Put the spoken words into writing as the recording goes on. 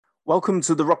Welcome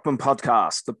to the Rockman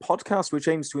Podcast, the podcast which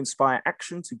aims to inspire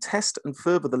action to test and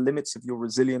further the limits of your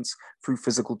resilience through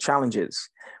physical challenges.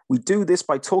 We do this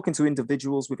by talking to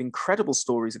individuals with incredible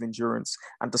stories of endurance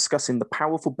and discussing the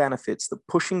powerful benefits that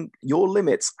pushing your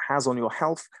limits has on your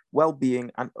health,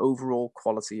 well-being, and overall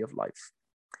quality of life.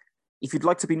 If you'd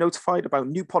like to be notified about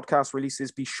new podcast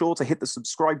releases, be sure to hit the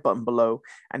subscribe button below.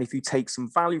 And if you take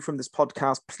some value from this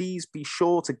podcast, please be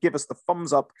sure to give us the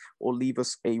thumbs up or leave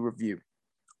us a review.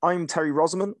 I'm Terry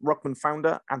Rosamond, Rockman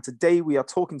founder, and today we are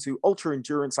talking to ultra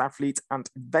endurance athlete and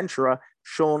adventurer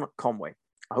Sean Conway.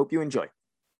 I hope you enjoy.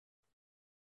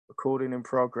 Recording in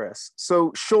progress.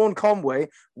 So, Sean Conway,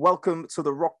 welcome to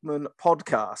the Rockman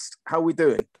Podcast. How are we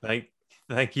doing?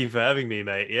 Thank you for having me,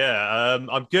 mate. Yeah,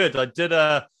 I'm good. I did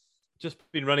just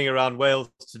been running around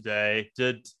Wales today.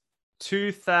 Did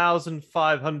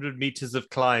 2,500 meters of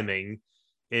climbing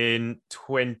in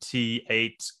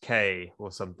 28k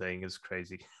or something. Is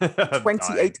crazy.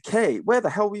 28k? Where the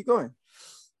hell were you going?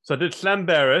 So I did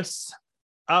Llanberis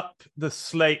up the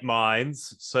slate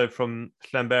mines. So from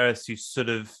Llanberis, you sort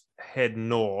of head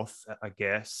north, I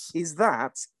guess. Is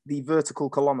that the vertical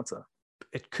kilometer?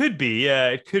 It could be, yeah.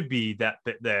 It could be that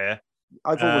bit there.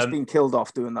 I've always been killed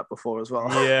off doing that before as well.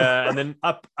 Yeah, and then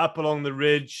up along the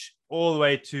ridge, all the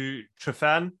way to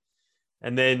Tryfan.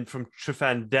 And then from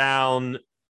Tryfan down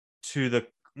to the,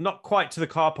 not quite to the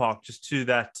car park, just to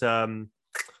that, I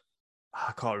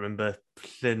can't remember,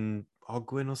 Llyn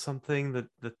Ogwyn or something,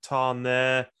 the tarn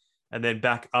there, and then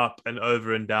back up and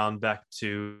over and down back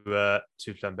to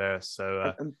Llanberis.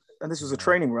 So, and this was a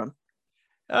training run?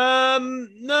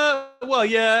 No, well,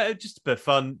 yeah, just a bit of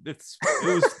fun. It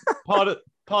was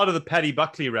part of the Paddy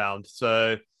Buckley round.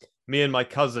 So me and my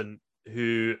cousin,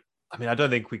 who, I mean, I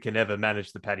don't think we can ever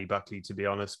manage the Paddy Buckley, to be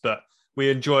honest, but we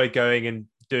enjoy going and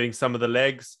doing some of the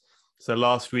legs. So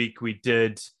last week we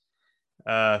did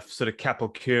sort of Capel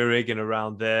Curig and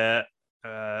around there,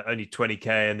 only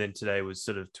 20k, and then today was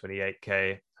sort of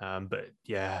 28k. But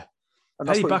yeah, and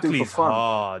that's Paddy Buckley's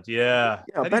hard. Yeah,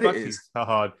 I bet it is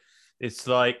hard. It's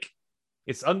like,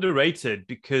 it's underrated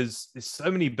because there's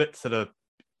so many bits that are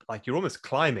like, you're almost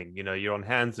climbing, you know, you're on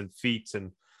hands and feet,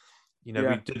 and you know,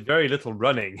 we did very little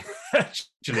running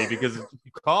actually because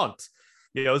you can't.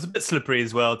 Yeah, it was a bit slippery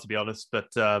as well, to be honest, but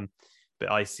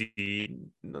icy.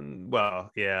 Well,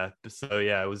 yeah. So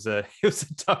yeah, it was a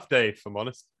tough day, if I'm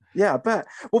honest. Yeah, I bet.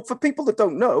 Well, for people that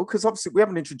don't know, because obviously we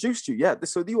haven't introduced you yet,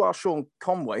 so you are Sean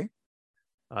Conway.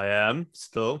 I am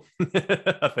still,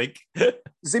 I think.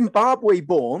 Zimbabwe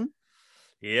born.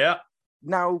 Yeah.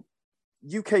 Now,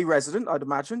 UK resident, I'd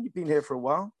imagine. You've been here for a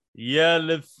while. Yeah,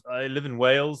 I live in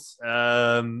Wales.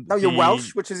 Now you're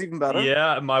Welsh, which is even better.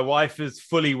 Yeah, my wife is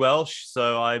fully Welsh,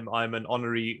 so I'm an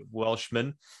honorary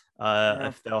Welshman.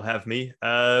 If they'll have me.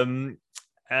 Yeah,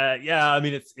 I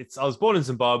mean, it's. I was born in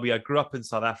Zimbabwe. I grew up in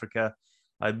South Africa.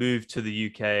 I moved to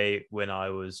the UK when I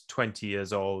was 20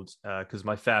 years old because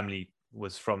my family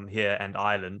was from here and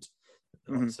Ireland.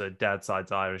 Mm-hmm. So dad's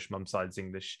side's Irish, mum's side's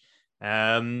English.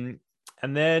 And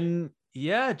then,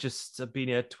 yeah, just I've been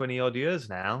here 20 odd years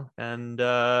now, and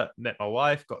met my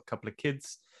wife, got a couple of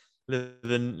kids, live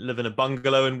in a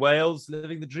bungalow in Wales,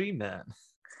 living the dream, man.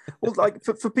 Well, like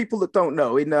for people that don't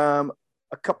know, in 1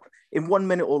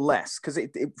 minute or less, because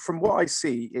from what I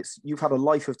see, you've had a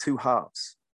life of two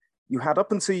halves. You had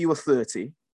up until you were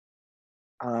 30,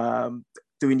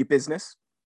 doing your business,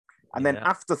 and then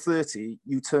after 30,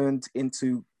 you turned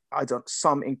into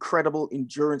some incredible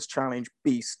endurance challenge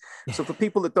beast. So for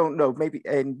people that don't know, maybe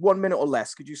in 1 minute or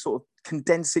less, could you sort of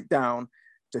condense it down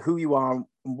to who you are and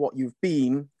what you've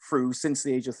been through since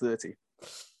the age of 30?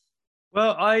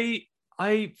 Well, I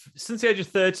since the age of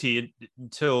 30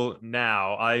 until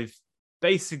now, I've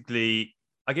basically,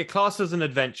 I get classed as an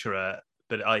adventurer,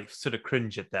 but I sort of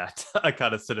cringe at that. I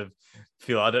kind of sort of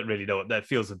feel, I don't really know what that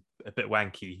feels, a bit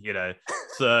wanky, you know.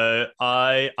 So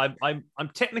I'm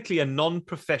technically a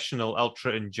non-professional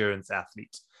ultra endurance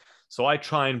athlete. So I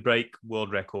try and break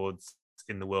world records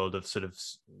in the world of sort of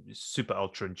super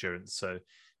ultra endurance. So,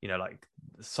 you know, like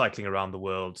cycling around the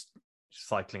world,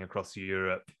 cycling across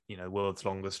Europe, you know, world's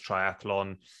longest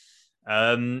triathlon,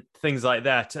 things like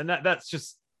that. And that's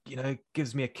just, you know,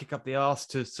 gives me a kick up the arse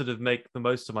to sort of make the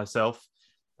most of myself.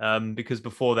 Because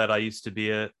before that, I used to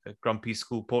be a grumpy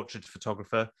school portrait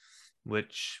photographer,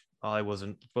 which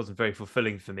wasn't very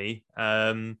fulfilling for me.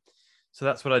 So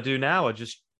that's what I do now. I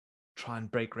just try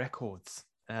and break records,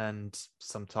 and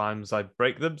sometimes I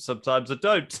break them, sometimes I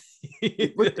don't.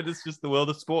 It's just the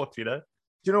world of sport, you know.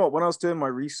 Do you know what? When I was doing my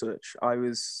research, I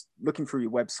was looking through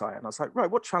your website, and I was like, right,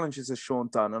 what challenges has Sean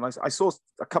done? And I saw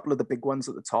a couple of the big ones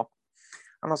at the top.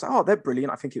 And I was like, oh, they're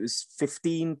brilliant. I think it was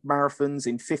 15 marathons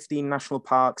in 15 national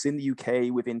parks in the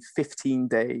UK within 15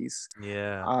 days.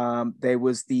 Yeah. There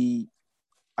was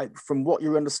from what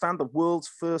you understand, the world's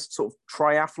first sort of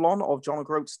triathlon of John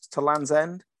O'Groats to Land's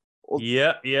End.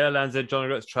 Yeah, Land's End John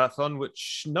O'Groats triathlon,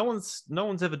 which no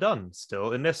one's ever done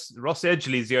still, unless Ross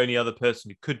Edgley is the only other person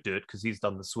who could do it because he's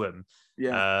done the swim.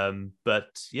 Yeah.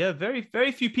 But yeah, very,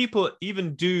 very few people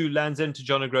even do Land's End to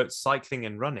John O'Groats cycling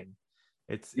and running.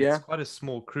 It's quite a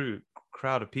small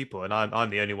crowd of people, and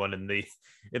I'm the only one in the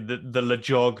Le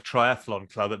Jog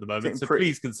Triathlon Club at the moment. So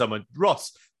please, can someone,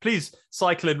 Ross, please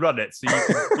cycle and run it so you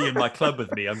can be in my club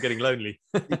with me. I'm getting lonely.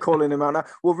 You're calling him out now.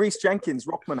 Well, Rhys Jenkins,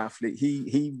 Rockman athlete,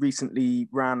 he recently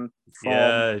ran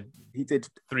from, he did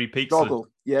 3 Peaks. Joggle,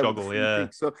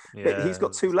 Peaks. So he's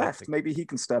got 2 left. Maybe he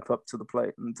can step up to the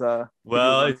plate and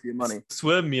well, give you money.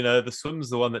 Swim, the swim's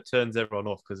the one that turns everyone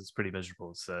off because it's pretty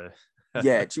miserable. So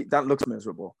yeah, that looks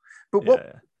miserable.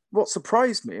 But what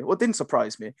surprised me, or didn't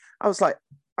surprise me, I was like,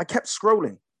 I kept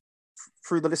scrolling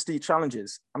through the list of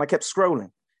challenges, and I kept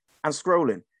scrolling and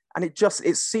scrolling, and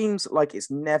it seems like it's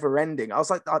never ending. I was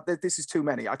like, this is too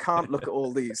many. I can't look at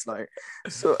all these. Like,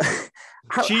 so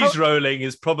cheese rolling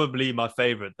is probably my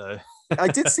favorite, though. I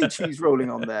did see cheese rolling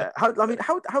on there. How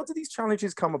do these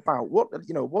challenges come about?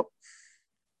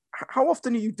 How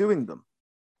often are you doing them?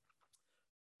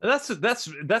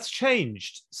 That's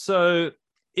changed. So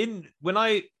when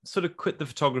I sort of quit the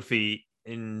photography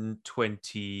in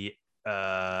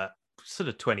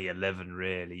 2011,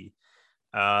 really,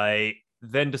 I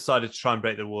then decided to try and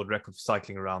break the world record for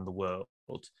cycling around the world.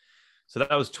 So that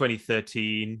was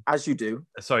 2013. As you do.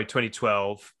 Sorry,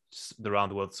 2012, the round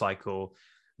the world cycle.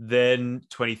 Then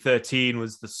 2013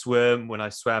 was the swim when I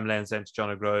swam Land's End to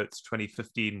John O'Groats.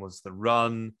 2015 was the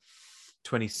run.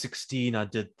 2016, I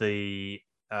did the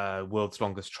world's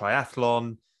longest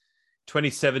triathlon.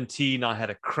 2017, I had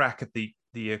a crack at the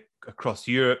across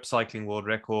Europe cycling world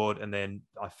record, and then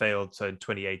I failed. So in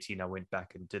 2018, I went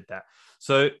back and did that.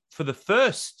 So for the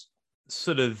first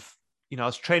sort of, I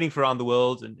was training for around the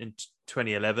world in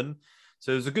 2011.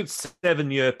 So it was a good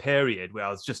 7-year period where I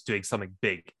was just doing something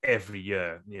big every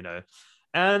year,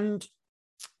 and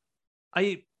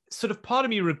I sort of, part of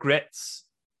me regrets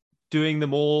doing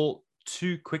them all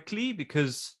too quickly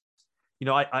because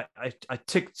I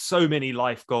ticked so many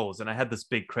life goals, and I had this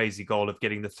big crazy goal of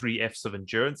getting the 3 Fs of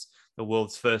endurance, the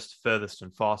world's first, furthest,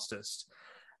 and fastest.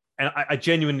 And I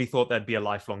genuinely thought that'd be a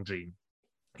lifelong dream.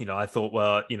 I thought,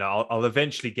 well, I'll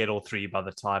eventually get all 3 by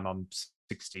the time I'm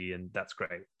 60, and that's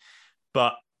great.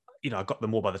 But I got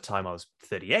them all by the time I was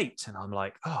 38, and I'm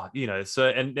like, so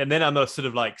and then I'm sort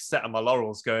of like sat on my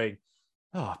laurels going,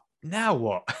 oh, now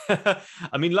what?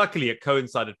 I mean, luckily it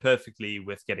coincided perfectly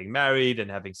with getting married and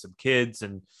having some kids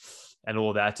and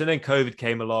all that. And then COVID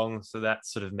came along, so that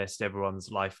sort of messed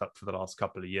everyone's life up for the last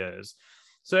couple of years.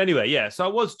 So anyway, so I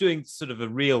was doing sort of a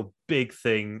real big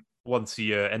thing once a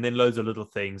year, and then loads of little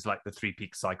things like the 3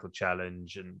 Peaks Cycle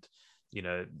Challenge and,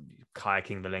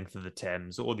 kayaking the length of the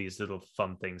Thames, all these little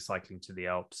fun things, cycling to the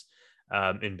Alps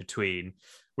in between.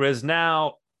 Whereas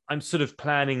now I'm sort of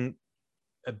planning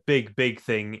a big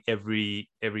thing every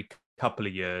couple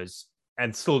of years,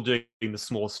 and still doing the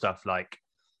small stuff like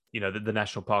the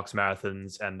national parks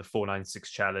marathons and the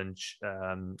 496 challenge,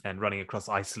 and running across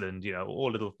Iceland,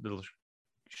 all little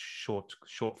short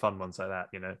fun ones like that,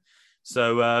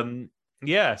 so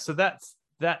so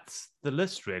that's the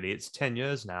list, really. It's 10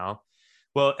 years now.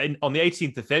 Well, on the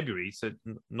 18th of February, so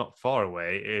not far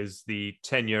away, is the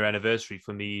 10-year anniversary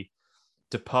for me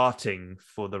departing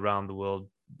for the round the world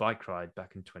bike ride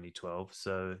back in 2012.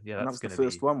 So that's that was the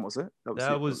first one, was it?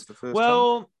 That was the first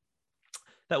time?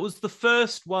 That was the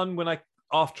first one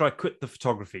after I quit the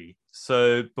photography.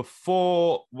 So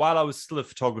while I was still a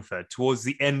photographer, towards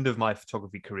the end of my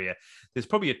photography career, there's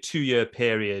probably a 2-year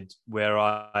period where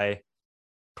I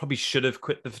probably should have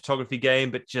quit the photography game,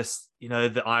 but just,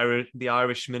 the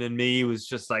Irishman in me was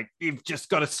just like, you've just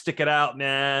got to stick it out,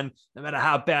 man. No matter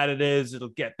how bad it is, it'll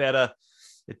get better.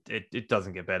 It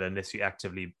doesn't get better unless you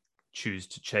actively choose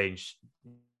to change,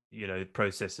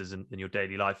 processes in your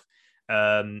daily life,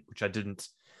 which I didn't.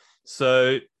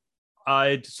 So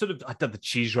I did the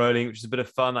cheese rolling, which is a bit of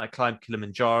fun. I climbed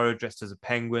Kilimanjaro dressed as a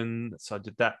penguin. So I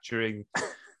did that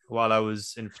while I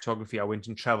was in photography. I went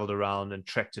and traveled around and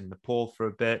trekked in Nepal for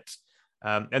a bit.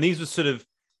 And these were sort of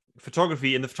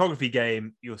photography. In the photography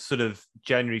game, your sort of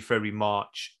January, February,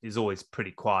 March is always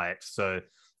pretty quiet. So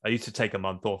I used to take a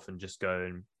month off and just go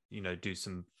and, do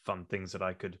some fun things that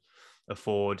I could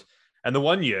afford. And the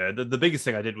one year, the biggest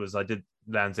thing I did was I did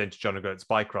Land's End to John O'Groats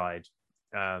bike ride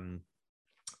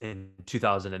in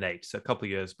 2008. So a couple of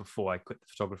years before I quit the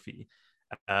photography.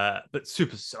 but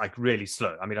super, like, really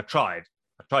slow. I mean, I tried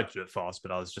to do it fast,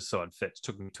 but I was just so unfit. It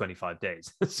took me 25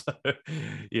 days. So,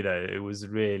 it was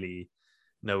really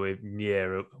nowhere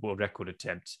near a world record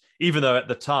attempt. Even though at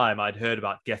the time I'd heard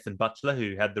about Gethin Butler,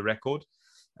 who had the record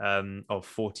of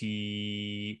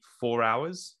 44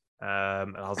 hours.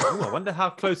 And I was like, I wonder how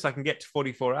close I can get to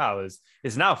 44 hours.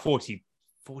 It's now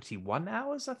 41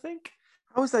 hours, I think.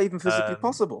 How is that even physically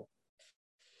possible?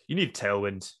 You need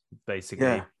tailwind,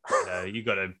 basically. Yeah. You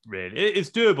got to really, it's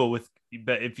doable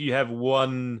but if you have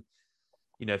one,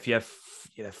 if you have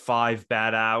 5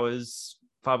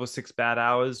 or 6 bad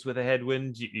hours with a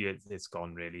headwind, it's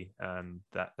gone really.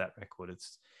 That record,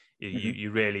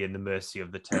 you're really in the mercy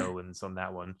of the tailwinds on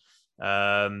that one.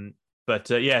 So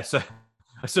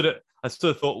I sort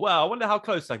of thought, well, I wonder how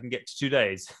close I can get to 2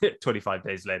 days. 25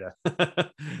 days later.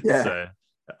 Yeah. So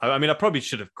I mean, I probably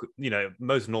should have,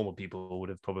 most normal people would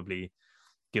have probably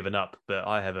given up, but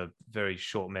I have a very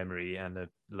short memory and a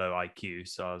low IQ.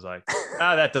 So I was like,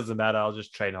 that doesn't matter. I'll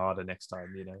just train harder next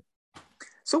time,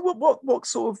 So what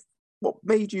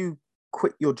made you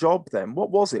quit your job then?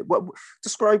 What was it?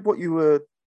 Describe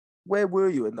where were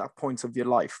you in that point of your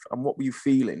life, and what were you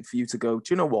feeling for you to go,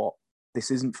 do you know what?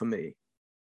 This isn't for me.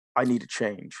 I need a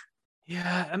change.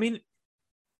 Yeah, I mean,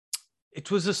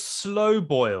 it was a slow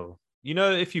boil.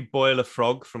 If you boil a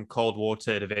frog from cold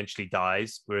water, it eventually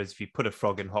dies. Whereas if you put a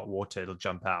frog in hot water, it'll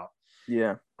jump out.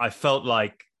 Yeah. I felt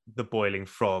like the boiling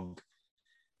frog,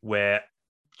 where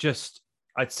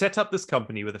I'd set up this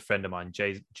company with a friend of mine,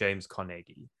 James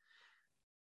Carnegie.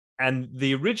 And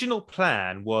the original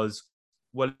plan was,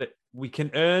 well, we can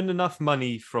earn enough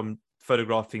money from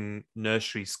photographing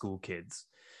nursery school kids.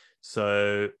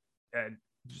 So,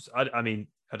 I mean,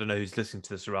 I don't know who's listening to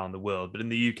this around the world, but in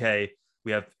the UK,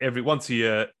 we have once a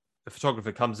year, a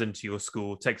photographer comes into your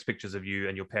school, takes pictures of you,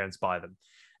 and your parents buy them.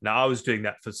 Now, I was doing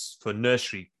that for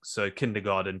nursery, so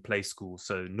kindergarten, play school,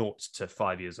 so 0 to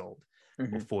 5 years old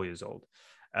or 4 years old.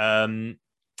 And,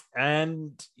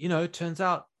 it turns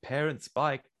out parents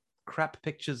buy crap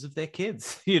pictures of their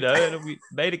kids, and we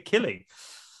made a killing.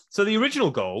 So the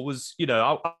original goal was,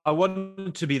 I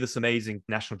wanted to be this amazing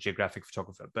National Geographic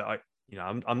photographer, but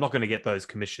I'm not going to get those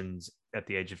commissions at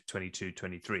the age of 22,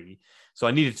 23. So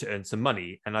I needed to earn some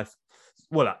money. And I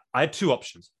had 2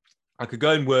 options. I could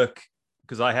go and work,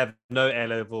 because I have no A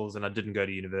levels and I didn't go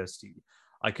to university.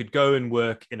 I could go and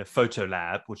work in a photo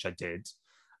lab, which I did,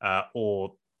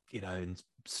 or, in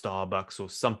Starbucks or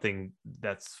something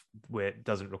that's where it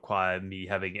doesn't require me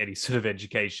having any sort of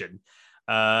education,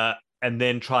 and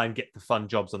then try and get the fun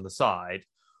jobs on the side.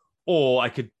 Or I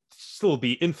could still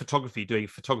be in photography, doing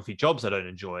photography jobs I don't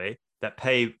enjoy that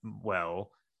pay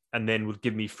well, and then would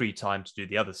give me free time to do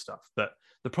the other stuff. But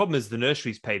the problem is the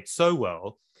nurseries paid so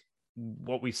well.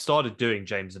 What we started doing,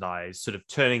 James and I, is sort of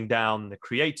turning down the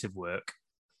creative work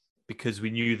because we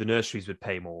knew the nurseries would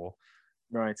pay more.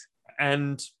 Right.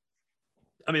 And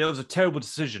I mean, that was a terrible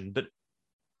decision, but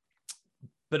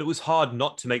it was hard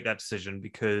not to make that decision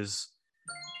because,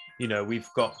 we've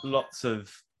got lots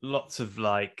of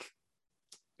like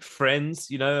friends,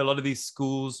 a lot of these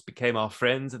schools became our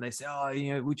friends, and they say,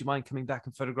 oh, would you mind coming back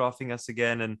and photographing us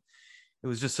again? And it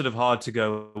was just sort of hard to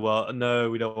go, well, no,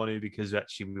 we don't want to, because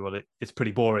actually we want it. It's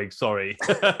pretty boring. Sorry.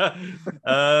 So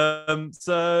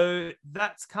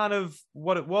that's kind of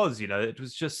what it was. It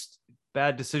was just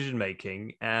bad decision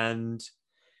making. And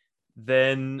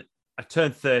then I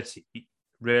turned 30,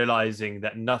 realizing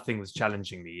that nothing was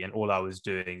challenging me, and all I was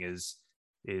doing is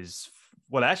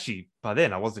well, actually, by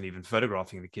then I wasn't even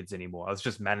photographing the kids anymore. I was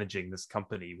just managing this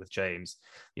company with James.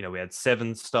 We had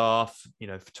 7 staff,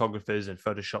 photographers and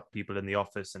Photoshop people in the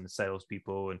office, and the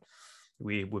salespeople, and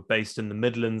we were based in the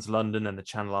Midlands, London, and the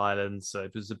Channel Islands. So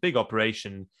it was a big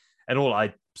operation, and all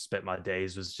I spent my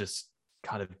days was just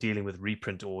kind of dealing with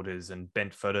reprint orders and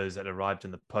bent photos that arrived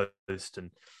in the post,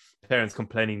 and parents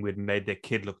complaining we'd made their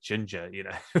kid look ginger. It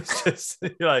was just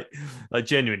like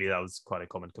genuinely, that was quite a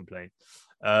common complaint.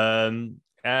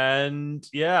 And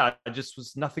yeah,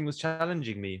 nothing was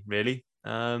challenging me really.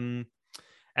 And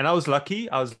I was lucky.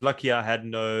 I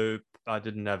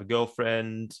didn't have a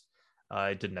girlfriend.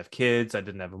 I didn't have kids. I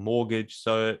didn't have a mortgage.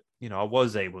 So, I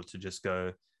was able to just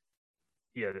go,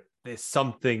 there's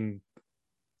something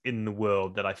in the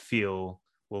world that I feel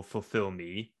will fulfill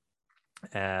me.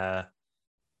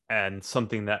 And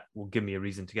something that will give me a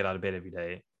reason to get out of bed every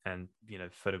day. And,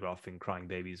 photographing crying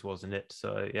babies wasn't it.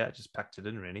 So, yeah, I just packed it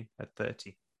in really at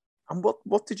 30. And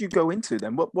what did you go into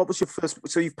then? What was your first?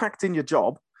 So you've packed in your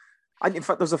job. And in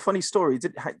fact, there's a funny story.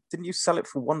 Didn't you sell it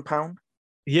for £1?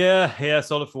 Yeah,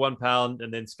 sold it for £1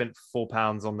 and then spent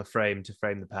 £4 on the frame to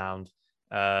frame the pound.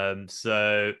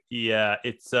 So, yeah,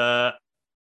 it's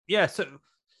yeah, so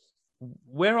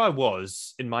where I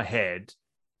was in my head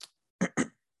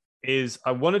is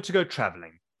I wanted to go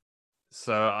traveling.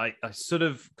 So I sort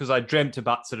of, because I dreamt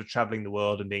about sort of traveling the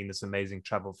world and being this amazing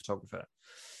travel photographer,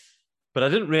 but I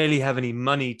didn't really have any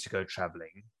money to go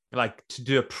traveling, like to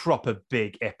do a proper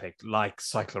big epic, like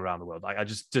cycle around the world. I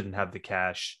just didn't have the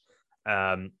cash.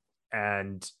 And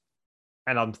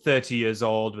I'm 30 years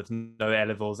old with no A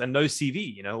levels and no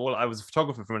CV. You know, all I was a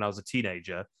photographer from when I was a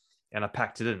teenager, and I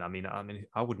packed it in. I mean,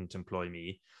 I wouldn't employ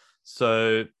me.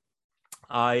 So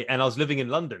I was living in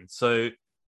London, so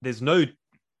there's no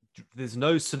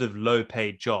sort of low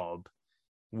paid job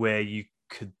where you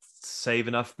could save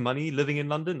enough money living in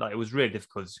London. Like, it was really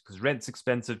difficult because rent's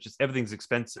expensive, just everything's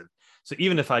expensive. So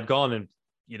even if I'd gone and,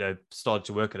 you know, started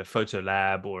to work at a photo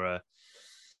lab or a,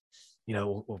 you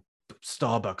know, or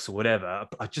Starbucks or whatever,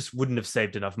 I just wouldn't have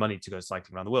saved enough money to go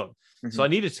cycling around the world. Mm-hmm. So I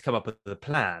needed to come up with a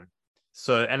plan.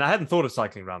 So, and I hadn't thought of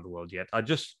cycling around the world yet.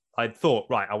 I'd thought,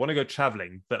 right, I want to go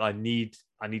traveling, but I need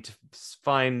to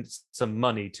find some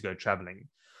money to go traveling.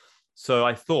 So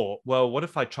I thought, well, what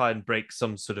if I try and break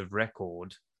some sort of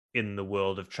record in the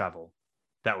world of travel?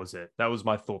 That was it. That was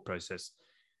my thought process.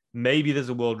 Maybe there's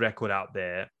a world record out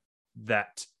there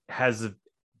that has a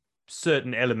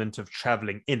certain element of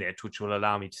traveling in it, which will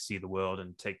allow me to see the world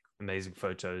and take amazing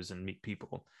photos and meet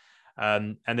people.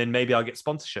 And then maybe I'll get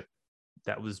sponsorship.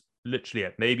 That was literally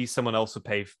it. Maybe someone else will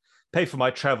pay for my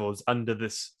travels under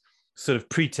this sort of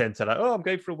pretense that I'm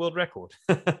going for a world record.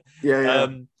 Yeah.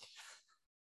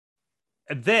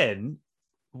 And then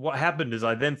what happened is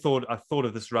I thought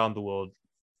of this round the world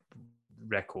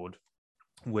record,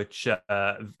 which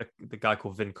the guy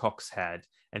called Vin Cox had,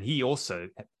 and he also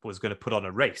was going to put on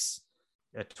a race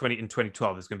in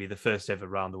 2012. It's going to be the first ever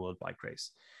round the world bike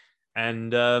race.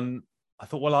 And I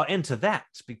thought, well, I'll enter that,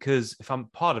 because if I'm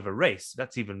part of a race,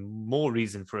 that's even more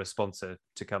reason for a sponsor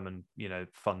to come and, you know,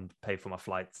 pay for my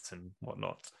flights and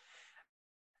whatnot.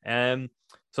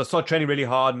 So I started training really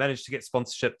hard, managed to get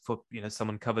sponsorship for, you know,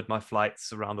 someone covered my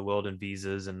flights around the world and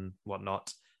visas and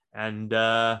whatnot. And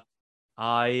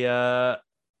I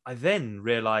then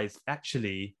realized,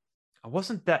 actually, I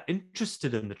wasn't that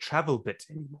interested in the travel bit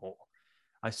anymore.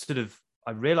 I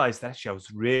realized that actually I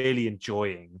was really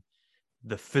enjoying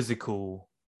the physical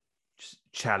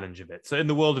challenge of it. So in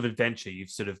the world of adventure, you've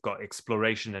sort of got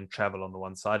exploration and travel on the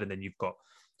one side, and then you've got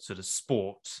sort of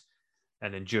sport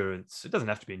and endurance. It doesn't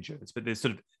have to be endurance, but there's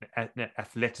sort of an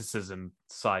athleticism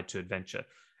side to adventure.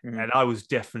 Mm-hmm. And I was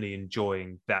definitely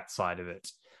enjoying that side of it.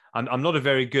 I'm not a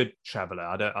very good traveler.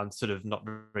 I'm sort of not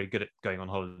very good at going on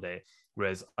holiday,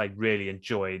 whereas I really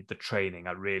enjoyed the training.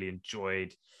 I really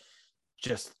enjoyed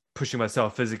just pushing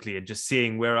myself physically and just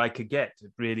seeing where I could get.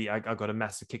 It really, I got a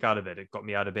massive kick out of it. It got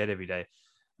me out of bed every day.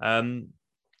 And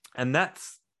that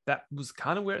was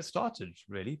kind of where it started,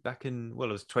 really, back in, well,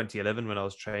 it was 2011 when I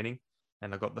was training,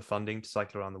 and I got the funding to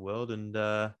cycle around the world. And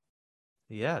that's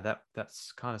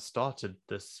kind of started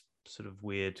this sort of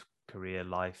weird career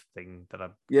life thing that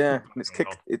I've and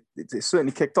it's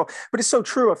certainly kicked off. But it's so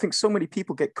true. I think so many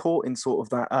people get caught in sort of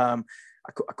that I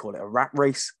call it a rat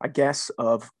race, I guess,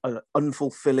 of an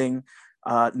unfulfilling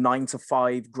 9 to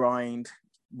 5 grind,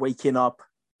 waking up,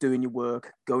 doing your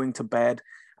work, going to bed.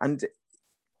 And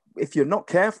if you're not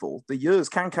careful, the years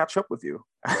can catch up with you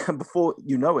before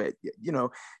you know it. You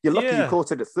know, you're lucky you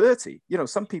caught it at 30. You know,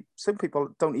 some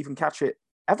people don't even catch it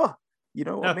ever. You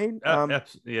know what I mean?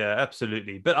 Yeah,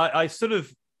 absolutely. But I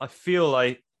feel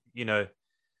like, you know,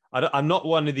 I'm not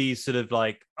one of these sort of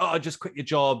like, just quit your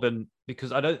job, and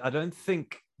because I don't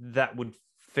think that would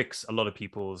fix a lot of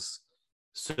people's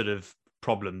sort of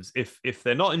problems. If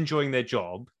they're not enjoying their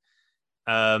job,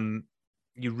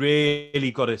 you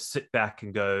really got to sit back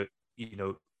and go, you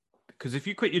know, because if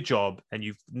you quit your job and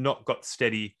you've not got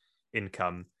steady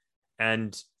income,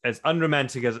 and as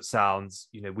unromantic as it sounds,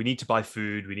 you know, we need to buy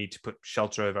food, we need to put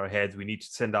shelter over our heads, we need to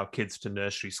send our kids to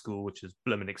nursery school, which is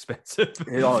blooming expensive.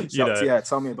 Yeah,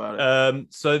 tell me about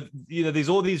it. So, you know, there's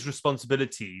all these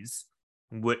responsibilities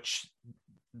which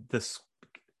this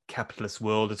capitalist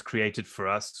world has created for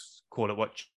us, call it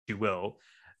what you will.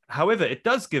 However, it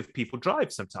does give people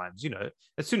drive sometimes. You know,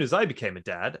 as soon as I became a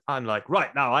dad, I'm like,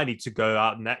 right, now I need to go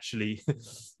out and actually,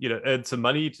 you know, earn some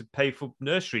money to pay for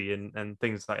nursery and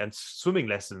things like, and swimming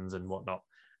lessons and whatnot.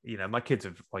 You know, my kids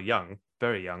are young,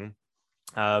 very young.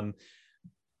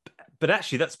 But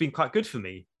actually that's been quite good for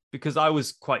me, because I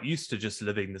was quite used to just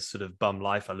living this sort of bum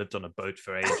life. I lived on a boat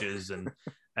for ages and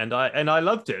I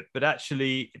loved it. But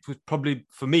actually it was probably,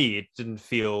 for me, it didn't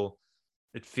feel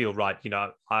right. You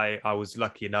know, I was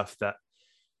lucky enough that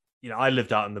I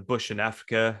lived out in the bush in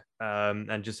Africa,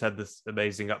 and just had this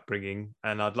amazing upbringing,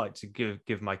 and I'd like to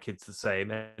give my kids the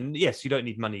same. And yes, you don't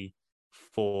need money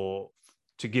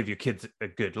to give your kids a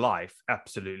good life.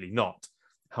 Absolutely not.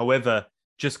 However,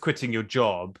 just quitting your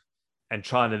job and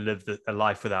trying to live a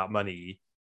life without money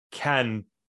can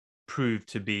prove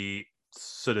to be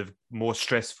sort of more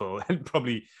stressful and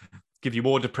probably give you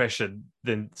more depression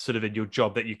than sort of in your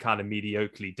job that you kind of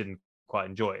mediocrely didn't quite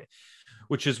enjoy.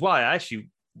 Which is why I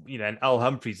actually, and Al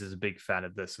Humphreys is a big fan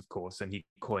of this, of course, and he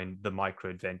coined the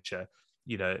micro adventure.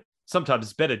 Sometimes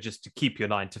it's better just to keep your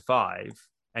 9 to 5.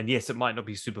 And yes, it might not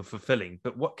be super fulfilling,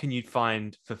 but what can you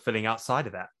find fulfilling outside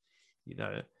of that?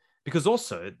 Because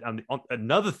also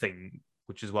another thing,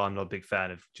 which is why I'm not a big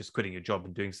fan of just quitting your job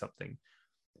and doing something.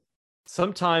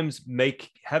 Sometimes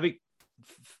having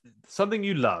something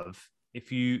you love,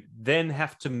 if you then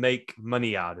have to make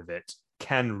money out of it,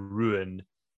 can ruin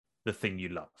the thing you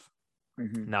love.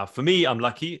 Mm-hmm. Now, for me, I'm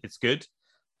lucky. It's good.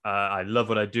 I love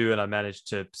what I do, and I manage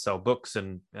to sell books,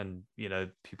 and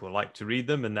people like to read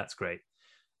them, and that's great.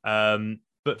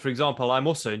 But for example, I'm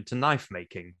also into knife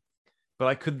making, but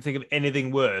I couldn't think of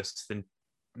anything worse than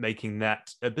making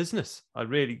that a business. I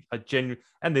genuinely,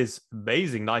 and there's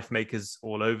amazing knife makers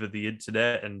all over the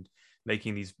internet and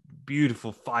making these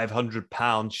beautiful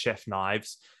 500-pound chef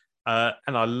knives. And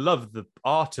I love the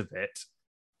art of it,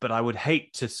 but I would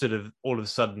hate to sort of all of a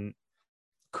sudden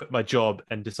quit my job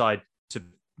and decide to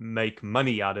make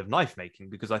money out of knife making,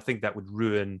 because I think that would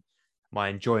ruin my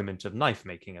enjoyment of knife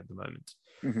making at the moment.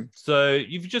 Mm-hmm. So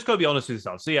you've just got to be honest with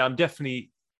yourself. So yeah,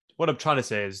 what I'm trying to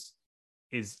say is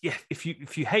yeah, if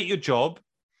you hate your job,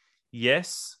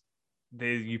 yes,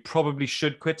 you probably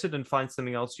should quit it and find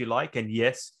something else you like. And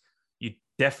yes, you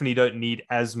definitely don't need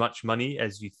as much money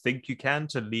as you think you can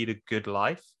to lead a good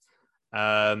life.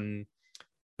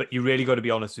 But you really got to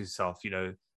be honest with yourself.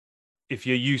 If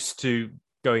you're used to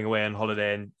going away on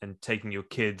holiday and taking your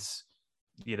kids,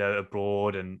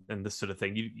 abroad and this sort of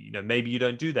thing, maybe you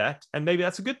don't do that, and maybe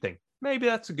that's a good thing.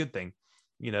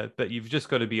 But you've just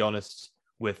got to be honest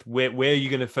with where you're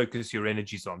going to focus your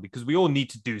energies on, because we all need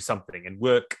to do something, and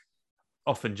work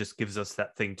often just gives us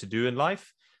that thing to do in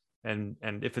life. And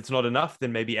if it's not enough,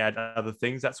 then maybe add other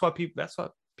things. That's why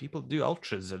people do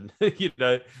ultras and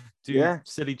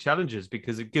silly challenges,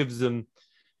 because it gives them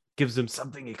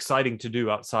something exciting to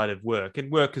do outside of work.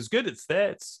 And work is good. It's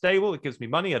there. It's stable. It gives me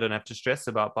money. I don't have to stress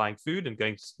about buying food and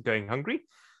going hungry.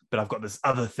 But I've got this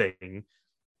other thing,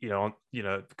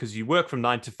 because you work from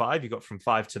 9 to 5, you got from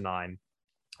 5 to 9,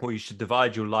 or you should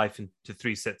divide your life into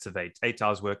 3 sets of 8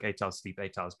 hours work, 8 hours sleep,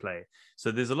 8 hours play.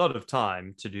 So there's a lot of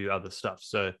time to do other stuff.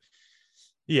 So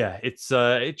yeah, it's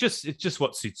just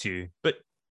what suits you. But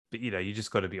you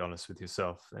just got to be honest with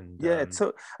yourself. And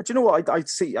so do you know what I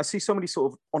see so many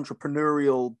sort of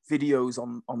entrepreneurial videos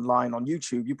online on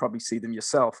YouTube. You probably see them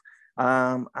yourself,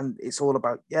 and it's all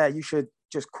about, you should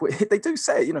just quit. They do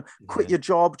say, quit your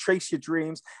job, chase your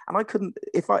dreams. And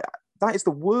that is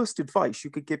the worst advice you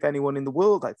could give anyone in the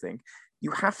world. I think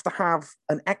you have to have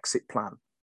an exit plan.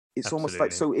 It's Absolutely. Almost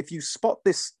like, so if you spot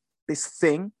this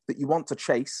thing that you want to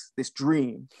chase, this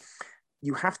dream,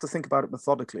 you have to think about it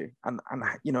methodically and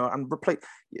replace,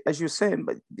 as you're saying,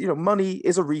 but money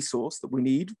is a resource that we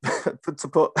need to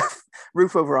put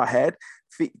roof over our head,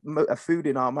 food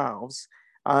in our mouths.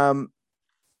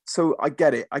 So I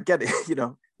get it.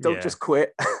 Don't just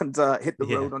quit and hit the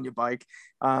road on your bike.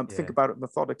 Think about it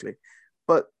methodically.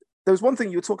 But there was one thing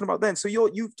you were talking about then. So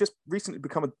you've just recently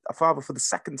become a father for the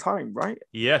second time, right?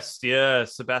 Yes. Yeah.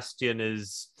 Sebastian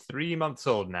is 3 months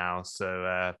old now.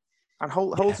 So, and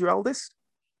how old's your eldest?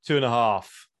 2.5.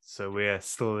 So we're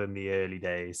still in the early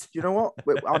days. You know what?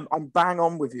 I'm bang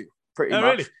on with you pretty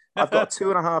much. Really? I've got a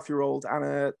 2.5-year-old and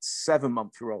a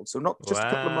 7-month-year-old. So not just a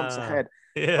couple of months ahead.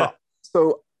 Yeah.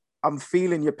 So I'm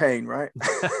feeling your pain, right?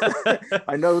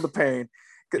 I know the pain.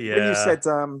 When you said,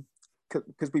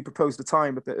 because we proposed a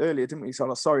time a bit earlier, didn't we? So I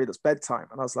was sorry, that's bedtime.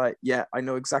 And I was like, yeah, I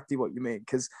know exactly what you mean.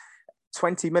 Because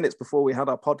 20 minutes before we had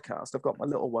our podcast, I've got my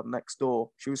little one next door.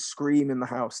 She was screaming the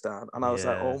house down. And I was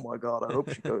like, oh my God, I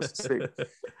hope she goes to sleep.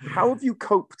 How have you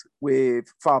coped with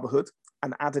fatherhood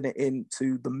and adding it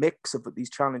into the mix of these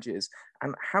challenges?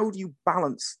 And how do you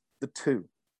balance the two,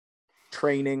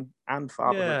 training and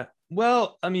fatherhood? Yeah,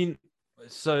 well, I mean,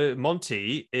 so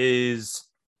Monty is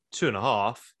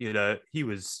 2.5. He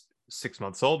was 6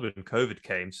 months old when COVID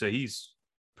came. So he's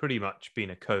pretty much been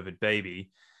a COVID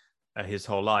baby his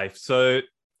whole life. So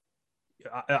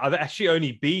I've actually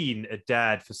only been a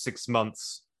dad for 6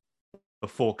 months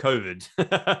before COVID.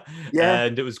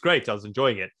 And it was great. I was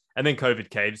enjoying it. And then COVID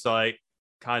came. So I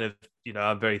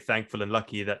I'm very thankful and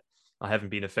lucky that I haven't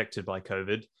been affected by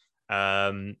COVID.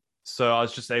 So I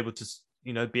was just able to,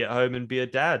 be at home and be a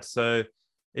dad. So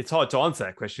it's hard to answer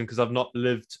that question because I've not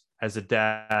lived as a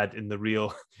dad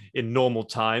in normal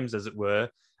times, as it were.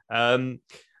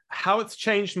 How it's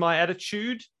changed my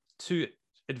attitude to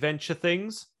adventure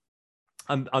things.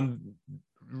 I'm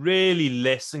really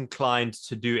less inclined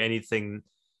to do anything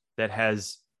that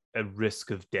has a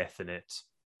risk of death in it.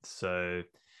 So,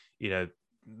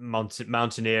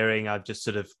 mountaineering, I've just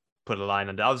sort of put a line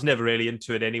under. I was never really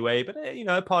into it anyway, but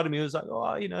part of me was like,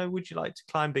 oh, would you like to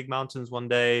climb big mountains one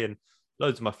day? And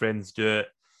loads of my friends do it.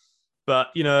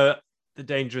 But, the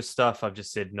dangerous stuff, I've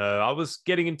just said no. I was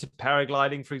getting into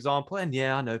paragliding, for example. And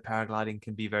yeah, I know paragliding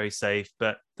can be very safe,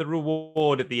 but the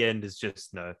reward at the end is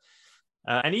just no.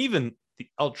 And even the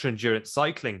ultra endurance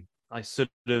cycling, I sort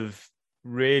of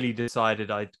really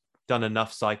decided I'd done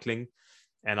enough cycling.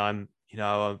 And I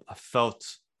felt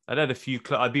I'd had a few,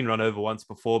 I'd been run over once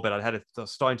before, but I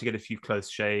was starting to get a few close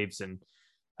shaves. And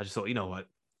I just thought, you know what,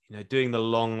 doing the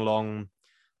long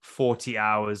 40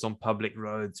 hours on public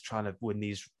roads, trying to win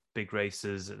these big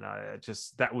races, and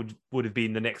that would have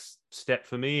been the next step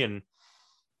for me, and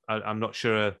I'm not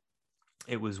sure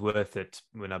it was worth it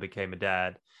when I became a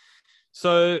dad.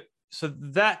 So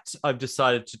that I've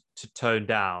decided to tone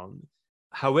down.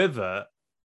 However,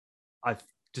 I've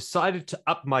decided to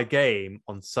up my game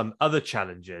on some other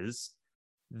challenges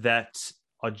that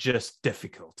are just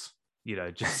difficult,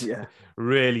 just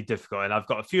really difficult. And I've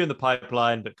got a few in the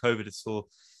pipeline, but COVID is still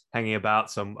hanging about.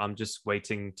 So I'm just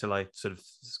waiting till I sort of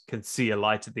can see a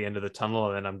light at the end of the tunnel,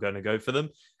 and then I'm going to go for them.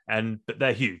 But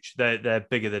they're huge. They're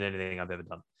bigger than anything I've ever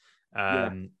done.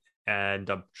 And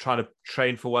I'm trying to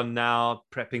train for one now,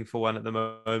 prepping for one at the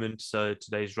moment. So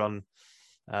today's run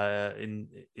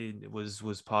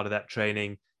was part of that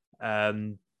training.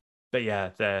 But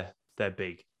yeah, they're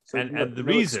big. So and the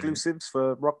no reason exclusives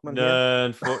for Rockman no, here?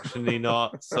 Unfortunately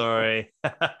not. Sorry.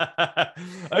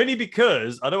 Only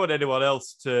because I don't want anyone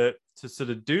else to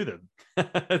sort of do them.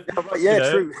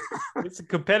 True. It's a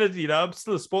competitive, I'm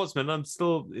still a sportsman. There's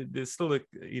still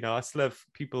I still have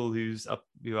people who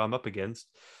I'm up against.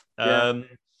 And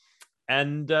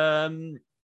the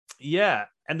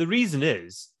reason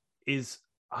is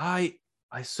I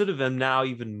sort of am now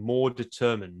even more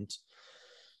determined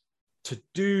to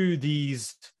do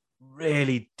these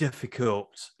really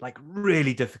difficult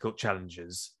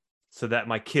challenges, so that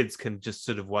my kids can just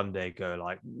sort of one day go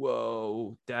like,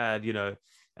 whoa, Dad, and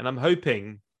I'm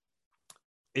hoping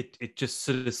it just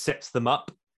sort of sets them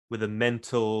up with a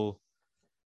mental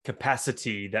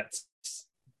capacity that's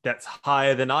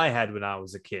higher than I had when I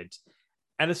was a kid.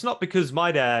 And it's not because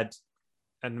my dad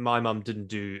and my mum didn't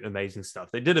do amazing stuff.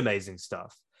 They did amazing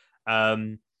stuff.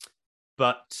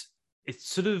 But it's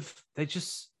sort of, they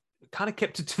just kind of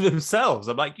kept it to themselves.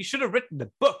 I'm like, you should have written a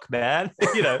book, man.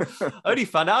 I only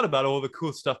found out about all the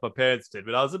cool stuff my parents did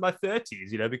when I was in my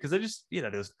 30s, because they just,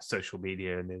 there was social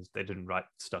media and they didn't write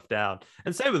stuff down.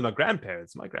 And same with my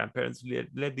grandparents. My grandparents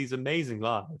led these amazing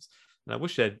lives. And I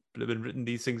wish they'd been written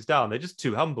these things down. They're just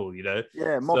too humble,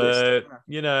 Yeah, modest. So,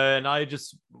 and I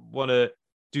just want to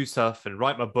do stuff and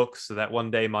write my books so that one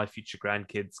day my future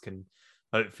grandkids can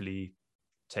hopefully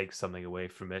take something away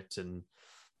from it.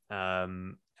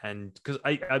 And because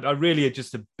I really are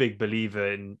just a big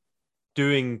believer in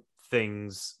doing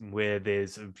things where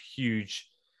there's a huge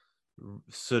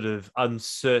sort of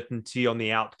uncertainty on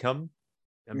the outcome.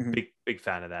 I'm a big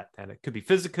fan of that. And it could be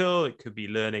physical, it could be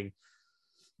learning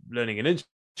an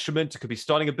instrument, it could be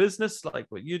starting a business like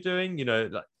what you're doing.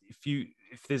 Like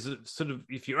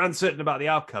if you're uncertain about the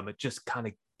outcome, it just kind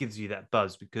of gives you that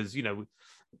buzz, because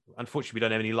unfortunately we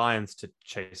don't have any lions to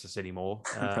chase us anymore.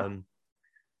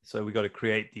 So we got to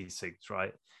create these things,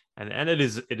 right? And it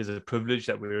is a privilege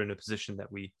that we're in a position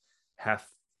that we have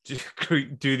to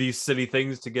do these silly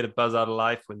things to get a buzz out of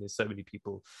life when there's so many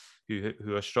people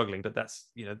who are struggling. But that's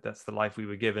the life we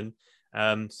were given.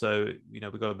 So we've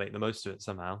got to make the most of it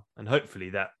somehow, and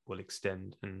hopefully that will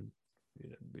extend and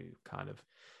we kind of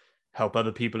help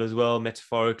other people as well,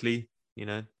 metaphorically,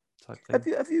 type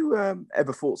thing. Have you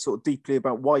ever thought sort of deeply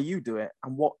about why you do it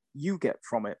and what you get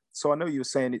from it? So I know you were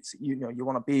saying it's you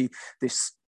want to be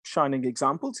this shining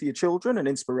example to your children and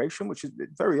inspiration, which is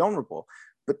very honorable.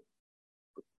 But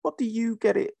what do you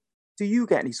get it? Do you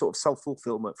get any sort of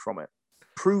self-fulfillment from it,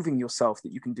 proving yourself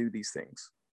that you can do these things?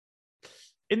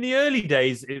 In the early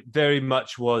days, it very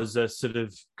much was a sort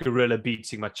of gorilla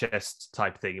beating my chest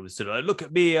type thing. It was sort of like, look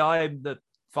at me, I'm the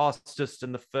fastest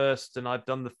and the first, and I've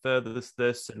done the furthest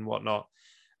this and whatnot.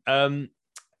 And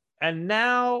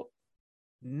now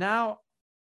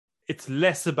it's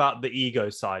less about the ego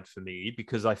side for me,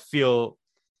 because I feel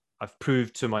I've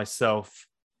proved to myself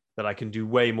that I can do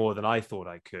way more than I thought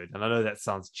I could. And I know that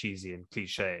sounds cheesy and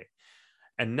cliche.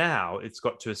 And now it's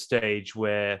got to a stage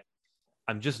where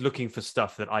I'm just looking for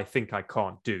stuff that I think I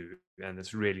can't do, and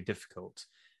it's really difficult.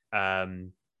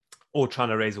 Or trying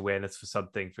to raise awareness for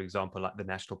something, for example, like the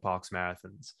national parks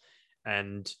marathons.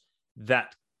 And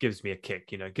that gives me a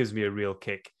kick, gives me a real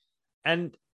kick.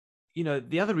 And,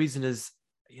 the other reason is,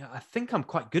 I think I'm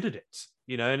quite good at it,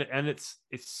 and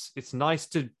it's nice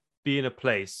to be in a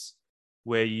place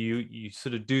where you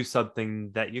sort of do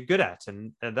something that you're good at.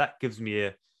 And that gives me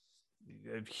a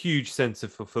huge sense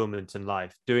of fulfillment in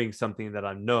life, doing something that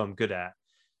I know I'm good at,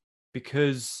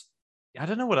 because I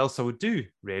don't know what else I would do,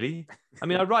 really. I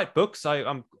mean, I write books.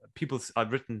 I've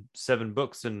written 7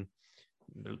 books, and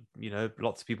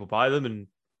lots of people buy them, and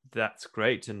that's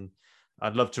great. And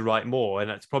I'd love to write more, and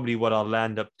that's probably what I'll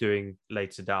end up doing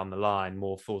later down the line,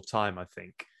 more full time, I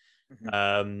think.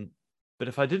 Mm-hmm. But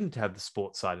if I didn't have the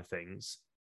sports side of things,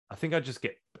 I think I'd just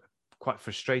get quite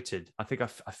frustrated. I think I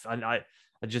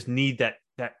just need that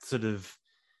sort of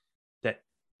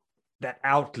that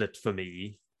outlet for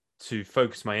me to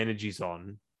focus my energies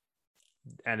on.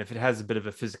 And if it has a bit of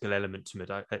a physical element to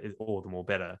it, all the more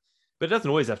better. But it doesn't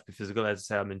always have to be physical. As I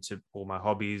say, I'm into all my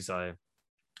hobbies. I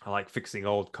like fixing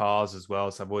old cars as well.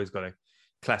 So I've always got a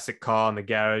classic car in the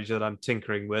garage that I'm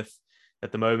tinkering with.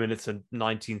 At the moment, it's a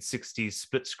 1960s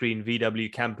split screen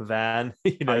VW camper van.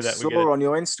 I saw on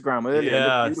your Instagram earlier.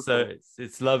 Yeah, so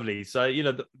it's lovely. So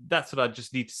that's what I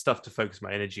just need stuff to focus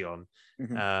my energy on.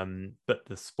 Mm-hmm. But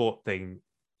the sport thing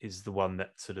is the one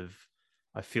that sort of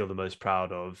I feel the most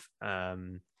proud of.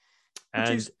 And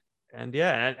it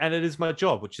is my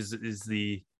job, which is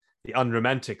the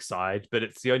unromantic side, but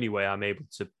it's the only way I'm able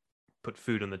to put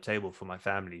food on the table for my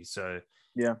family. So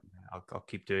yeah, I'll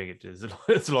keep doing it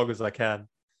as long as I can.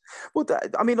 Well,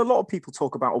 I mean, a lot of people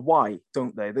talk about a why,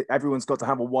 don't they? Everyone's got to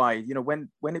have a why. When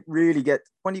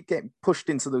you get pushed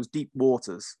into those deep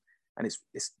waters, and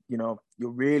it's you're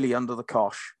really under the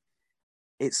cosh.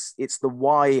 It's the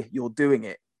why you're doing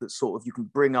it that sort of you can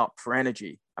bring up for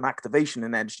energy and activation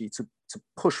and energy to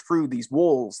push through these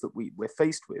walls that we're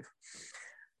faced with.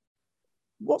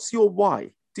 What's your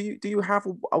why? Do you have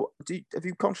have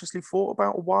you consciously thought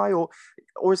about a why, or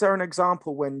is there an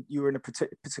example when you were in a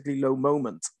particularly low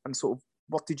moment, and sort of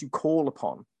what did you call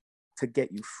upon to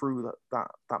get you through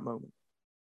that moment?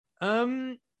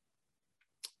 I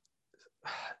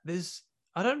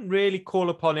don't really call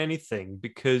upon anything,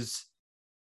 because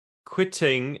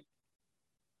quitting,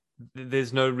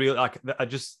 there's no real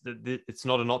it's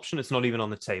not an option. It's not even on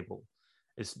the table.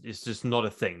 It's just not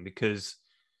a thing, because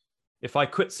if I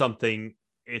quit something,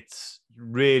 it's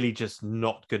really just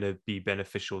not going to be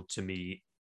beneficial to me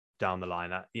down the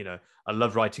line. I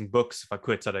love writing books. If I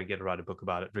quit, I don't get to write a book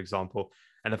about it, for example.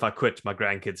 And if I quit, my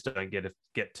grandkids don't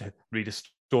get to read a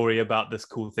story about this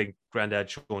cool thing Granddad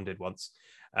Sean did once.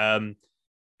 And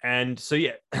so,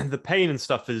 yeah, the pain and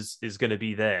stuff is going to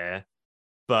be there.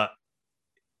 But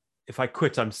if I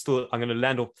quit, I'm going to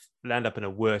land up in a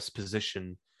worse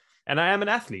position. And I am an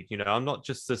athlete, I'm not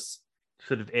just this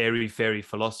sort of airy-fairy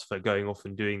philosopher going off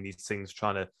and doing these things,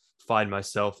 trying to find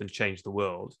myself and change the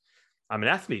world. I'm an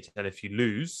athlete. And if you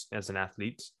lose as an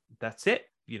athlete, that's it.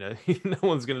 No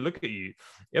one's going to look at you.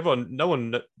 No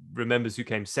one remembers who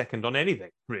came second on anything,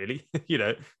 really. He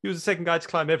was the second guy to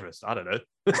climb Everest. I don't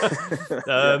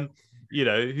know.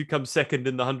 Who comes second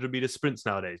in the 100-meter sprints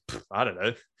nowadays? I don't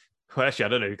know. Well, actually, I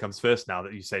don't know who comes first now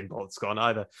that Usain Bolt's gone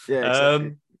either. Yeah,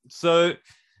 exactly. So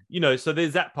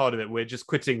there's that part of it where just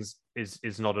quitting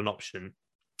is not an option.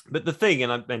 But the thing,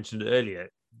 and I mentioned it earlier,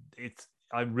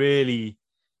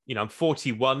 I'm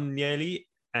 41 nearly,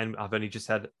 and I've only just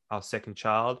had our second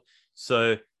child.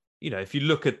 So, if you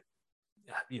look at,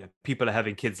 people are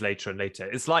having kids later and later,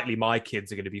 it's likely my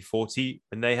kids are going to be 40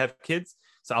 when they have kids.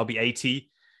 So I'll be 80.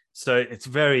 So it's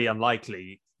very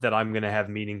unlikely that I'm going to have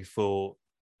meaningful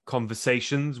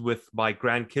conversations with my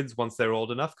grandkids once they're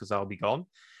old enough, because I'll be gone.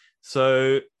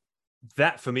 So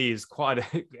that for me is quite a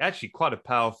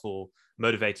powerful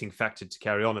motivating factor to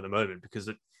carry on at the moment, because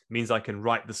it means I can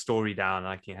write the story down and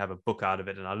I can have a book out of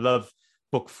it. And I love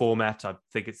book format. I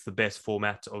think it's the best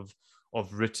format of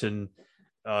written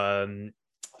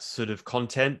sort of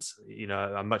content.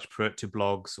 I much prefer it to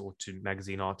blogs or to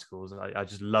magazine articles. I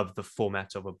just love the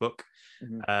format of a book.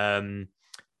 Mm-hmm.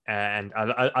 And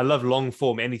I love long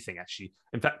form anything, actually.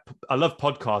 In fact, I love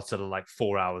podcasts that are like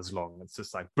 4 hours long. It's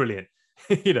just like brilliant.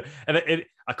 And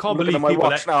I can't believe people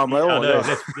let's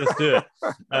do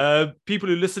it. People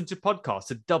who listen to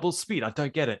podcasts at double speed. I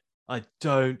don't get it. Like,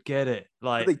 do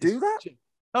they do that?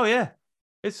 Oh yeah,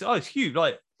 it's huge.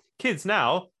 Like, kids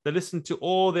now, they listen to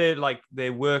all their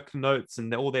work notes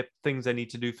and all their things they need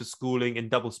to do for schooling in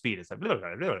double speed. It's like, blah,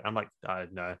 blah, blah. I'm like,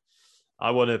 no,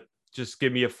 I want to just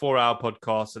give me a 4-hour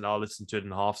podcast and I'll listen to it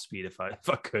in half speed if I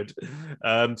could.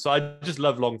 So I just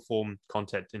love long form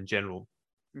content in general.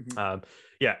 Mm-hmm.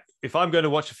 Yeah, if I'm going to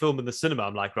watch a film in the cinema,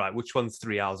 I'm like, right, which one's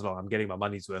 3 hours long? I'm getting my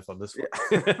money's worth on this one.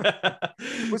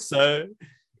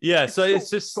 Yeah. So it's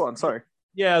just. Go on, sorry.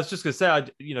 Yeah, I was just going to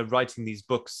say, writing these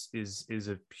books is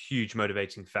a huge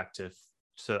motivating factor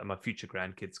so that my future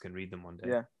grandkids can read them one day.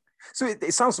 Yeah. So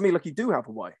it sounds to me like you do have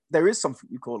a why. There is something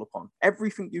you call upon.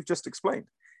 Everything you've just explained.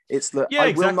 It's that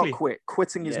I will not quit.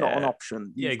 Quitting is not an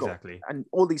option. Exactly. And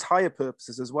all these higher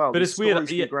purposes as well. But it's weird.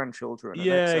 For your grandchildren.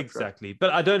 Yeah, exactly. But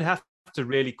I don't have to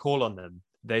really call on them.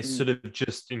 They're sort of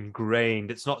just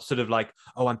ingrained. It's not sort of like,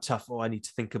 oh, I'm tough. Oh, I need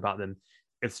to think about them.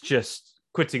 It's just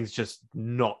quitting's just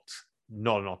not an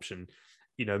option.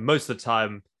 Most of the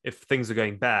time, if things are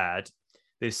going bad,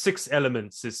 there's 6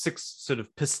 elements. There's 6 sort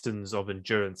of pistons of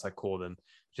endurance, I call them,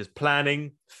 which is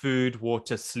planning, food,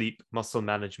 water, sleep, muscle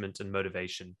management, and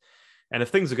motivation. And if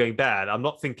things are going bad, I'm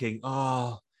not thinking,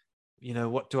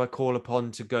 what do I call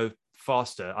upon to go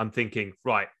faster? I'm thinking,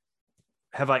 right,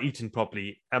 have I eaten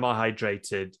properly? Am I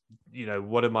hydrated?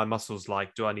 What are my muscles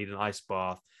like? Do I need an ice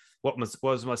bath? What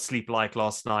was my sleep like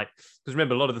last night? Because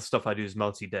remember, a lot of the stuff I do is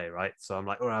multi-day, right? So I'm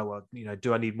like, all right, well,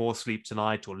 do I need more sleep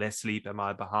tonight or less sleep? Am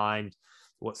I behind?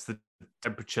 What's the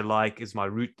temperature like? Is my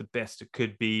route the best it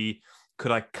could be?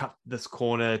 Could I cut this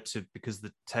corner because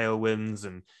the tailwinds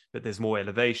but there's more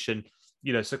elevation?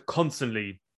 So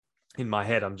constantly in my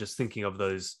head, I'm just thinking of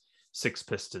those 6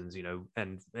 pistons,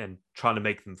 and trying to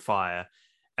make them fire.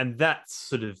 And that's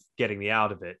sort of getting me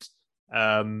out of it.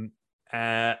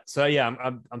 So yeah,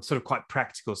 I'm sort of quite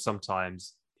practical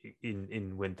sometimes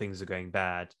in when things are going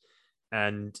bad,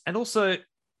 and also,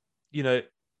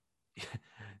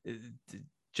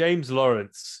 James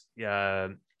Lawrence,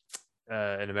 an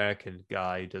American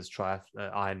guy who does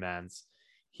Ironmans,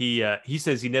 he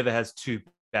says he never has 2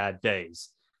 bad days.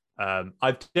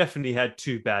 I've definitely had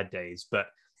 2 bad days, but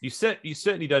you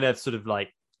certainly don't have sort of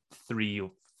like 3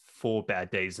 or 4 bad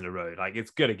days in a row. Like,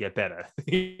 it's going to get better.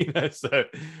 So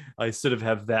I sort of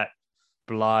have that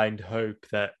blind hope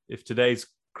that if today's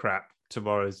crap,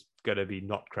 tomorrow's going to be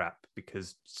not crap,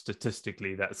 because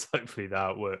statistically that's hopefully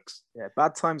how it works. Yeah,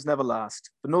 bad times never last,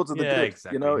 but nor to the good.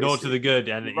 Exactly. Nor to the good,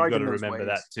 and you've got to remember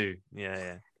that too.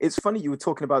 Yeah. It's funny you were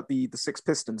talking about the 6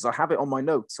 pistons. I have it on my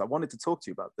notes. I wanted to talk to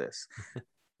you about this.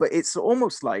 But it's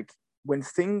almost like when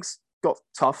things got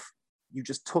tough, you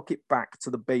just took it back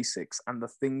to the basics and the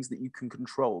things that you can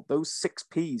control. Those 6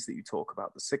 P's that you talk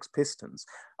about, the 6 pistons,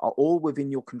 are all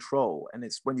within your control. And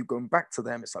it's when you're going back to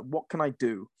them, it's like, what can I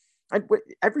do? And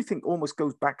everything almost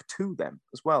goes back to them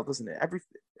as well, doesn't it?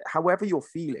 However you're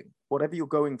feeling, whatever you're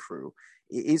going through,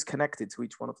 it is connected to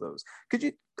each one of those.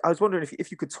 I was wondering if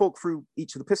you could talk through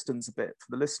each of the pistons a bit for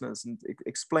the listeners and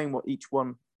explain what each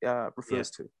one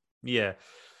refers to. Yeah.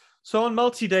 So on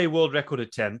multi-day world record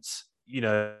attempts,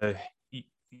 you're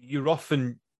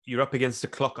up against the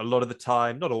clock a lot of the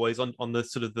time, not always on the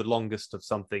sort of the longest of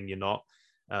something. You're not,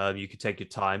 you could take your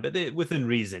time, but within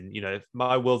reason.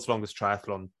 My world's longest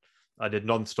triathlon, I did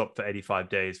nonstop for 85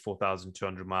 days,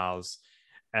 4,200 miles.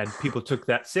 And people took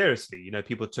that seriously.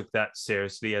 People took that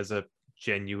seriously as a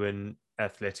genuine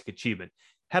athletic achievement.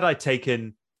 Had I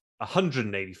taken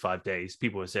 185 days,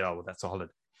 people would say, oh, well, that's a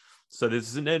holiday. So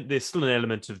there's still an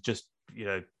element of just,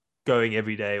 going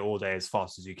every day, all day, as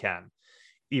fast as you can,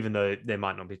 even though there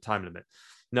might not be a time limit.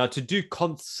 Now, to do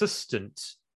consistent,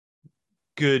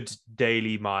 good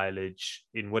daily mileage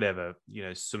in whatever,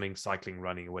 swimming, cycling,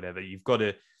 running, or whatever, you've got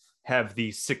to have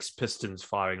these 6 pistons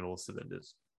firing on all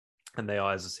cylinders. And they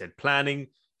are, as I said, planning,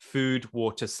 food,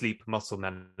 water, sleep, muscle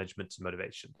management, and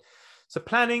motivation. So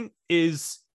planning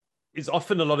is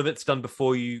often, a lot of it's done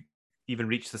before you even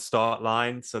reach the start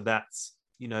line. So that's,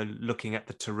 looking at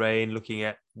the terrain, looking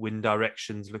at wind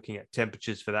directions, looking at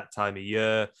temperatures for that time of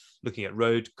year, looking at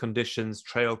road conditions,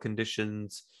 trail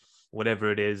conditions,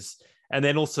 whatever it is. And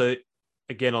then also,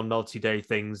 again, on multi-day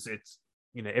things, it's,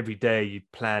 every day you're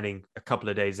planning a couple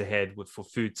of days ahead for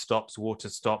food stops, water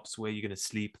stops, where you're going to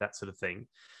sleep, that sort of thing.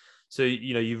 So,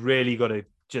 you've really got to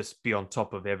just be on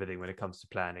top of everything when it comes to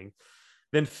planning.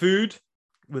 Then food,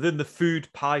 within the food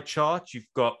pie chart,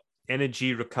 you've got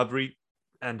energy, recovery,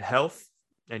 and health.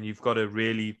 And you've got to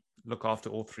really look after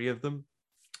all 3 of them.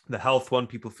 The health one,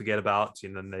 people forget about,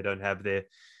 and they don't have their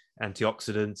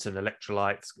antioxidants and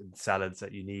electrolytes and salads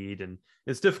that you need. And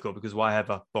it's difficult because why have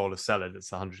a bowl of salad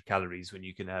that's 100 calories when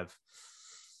you can have,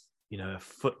 a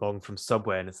foot long from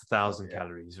Subway and it's 1,000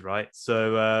 calories, right?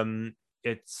 So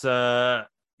it's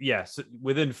yes,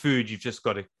 within food, you've just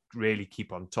got to really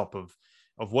keep on top of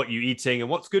what you're eating and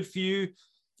what's good for you.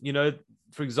 You know,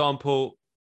 for example,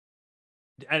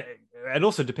 and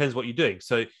also depends what you're doing.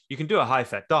 So you can do a high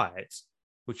fat diet,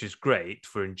 which is great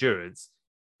for endurance.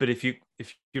 But if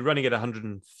you're running at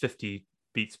 150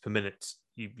 beats per minute,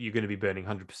 you're going to be burning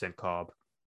 100% carb,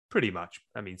 pretty much.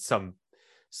 I mean, some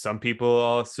people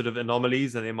are sort of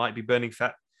anomalies and they might be burning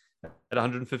fat at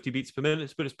 150 beats per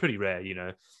minute, but it's pretty rare, you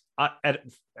know. At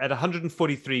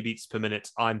 143 beats per minute,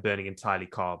 I'm burning entirely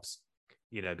carbs,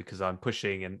 you know, because I'm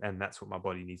pushing and that's what my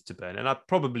body needs to burn. And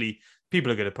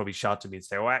people are going to probably shout at me and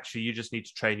say, oh, actually, you just need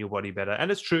to train your body better. And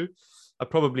it's true. I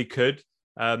probably could.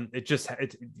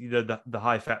 The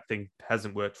high fat thing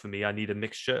hasn't worked for me. I need a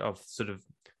mixture of sort of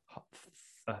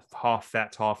half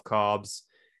fat, half carbs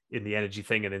in the energy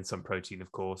thing, and then some protein,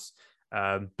 of course.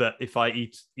 But if I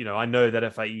eat, you know, I know that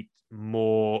if I eat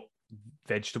more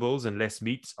vegetables and less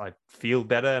meat, I feel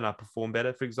better and I perform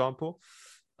better. For example,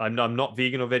 I'm not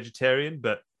vegan or vegetarian,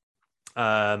 but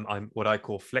I'm what I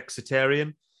call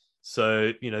flexitarian.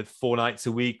 So, you know, 4 nights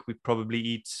a week, we probably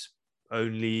eat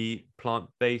only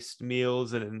plant-based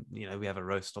meals, and you know, we have a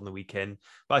roast on the weekend.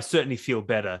 But I certainly feel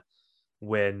better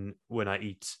when I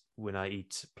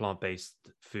eat plant-based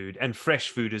food and fresh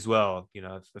food as well. You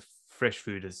know, fresh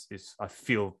food is I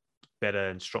feel better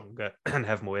and stronger and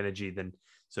have more energy than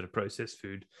sort of processed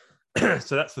food.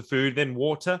 So that's the food. Then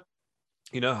water,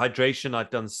 you know, hydration. I've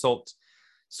done salt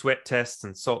sweat tests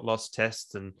and salt loss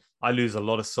tests, and I lose a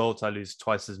lot of salt. I lose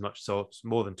twice as much salt,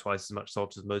 more than twice as much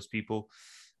salt as most people.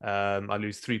 I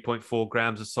lose 3.4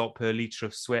 grams of salt per liter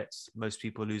of sweat. Most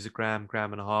people lose a gram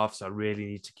and a half. So I really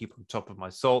need to keep on top of my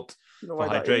salt for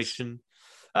hydration.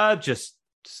 Just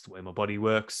the way my body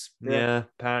works. Yeah,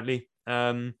 apparently.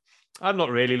 I've not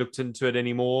really looked into it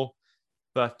anymore,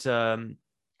 but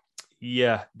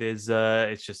yeah, there's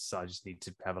it's just I just need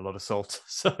to have a lot of salt.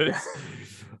 So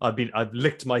I've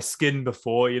licked my skin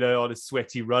before, you know, on a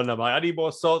sweaty run. I'm like, I need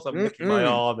more salt. I'm licking my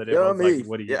arm, and everyone's like,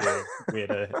 what are you doing,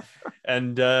 weirdo?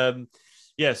 And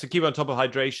so keep on top of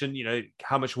hydration. You know,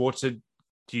 how much water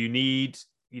do you need?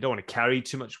 You don't want to carry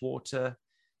too much water.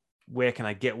 Where can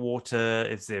I get water?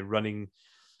 Is there running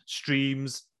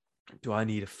streams? Do I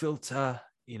need a filter?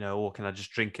 You know, or can I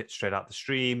just drink it straight out the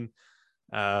stream?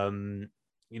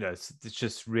 You know, it's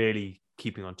just really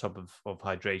keeping on top of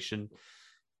hydration.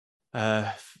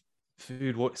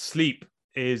 Food, sleep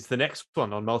is the next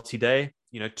one on multi-day.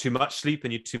 You know, too much sleep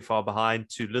and you're too far behind.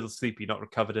 Too little sleep, you're not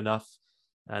recovered enough.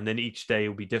 And then each day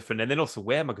will be different. And then also,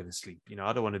 where am I going to sleep? You know,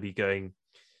 I don't want to be going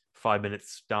 5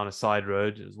 minutes down a side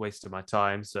road. It's a waste of my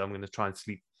time. So I'm going to try and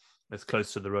sleep as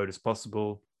close to the road as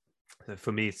possible. So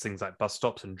for me, it's things like bus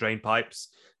stops and drain pipes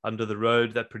under the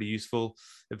road. That's pretty useful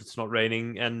if it's not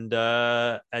raining. And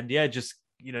yeah, just,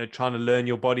 you know, trying to learn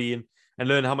your body and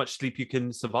learn how much sleep you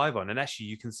can survive on. And actually,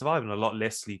 you can survive on a lot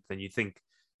less sleep than you think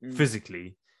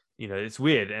physically. You know, it's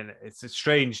weird and it's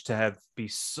strange to be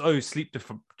so sleep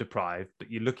deprived, but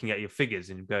you're looking at your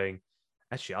figures and going,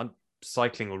 actually, I'm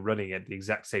cycling or running at the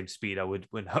exact same speed I would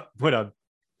when I'm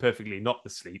perfectly not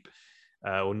asleep.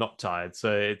 Or not tired.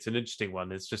 So it's an interesting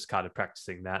one. It's just kind of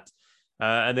practicing that.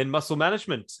 And then muscle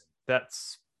management.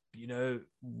 That's, you know,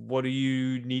 what do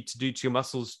you need to do to your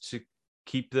muscles to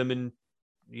keep them in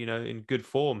good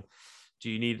form?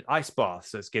 Do you need ice baths?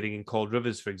 So it's getting in cold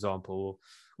rivers, for example.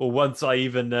 Or once I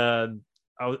even, a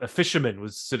fisherman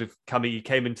was sort of he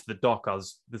came into the dock.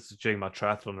 This was during my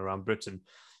triathlon around Britain,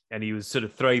 and he was sort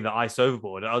of throwing the ice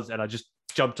overboard. I just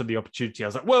jumped on the opportunity. I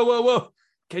was like, whoa.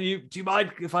 Do you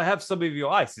mind if I have some of your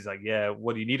ice? He's like, yeah,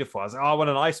 what do you need it for? I was like, I want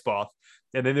an ice bath.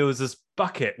 And then there was this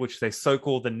bucket, which they soak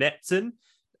all the nets in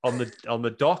on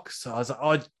the dock. So I was like,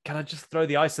 oh, can I just throw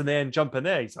the ice in there and jump in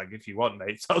there? He's like, if you want,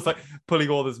 mate. So I was like pulling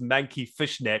all this manky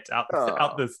fish net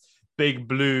out this big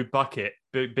blue bucket,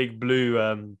 big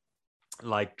blue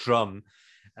like drum.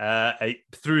 I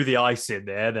threw the ice in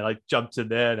there, then I jumped in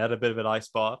there and had a bit of an ice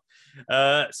bath.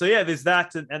 So yeah, there's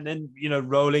that, and then, you know,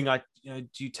 rolling. Do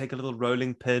you take a little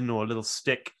rolling pin or a little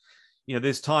stick? You know,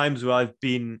 there's times where I've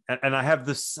been, and I have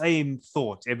the same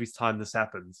thought every time this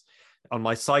happens on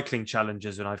my cycling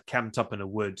challenges when I've camped up in a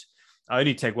wood. I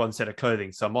only take one set of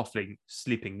clothing, so I'm often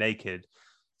sleeping naked.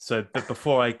 So, but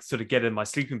before I sort of get in my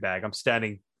sleeping bag, I'm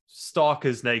standing stark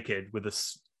as naked with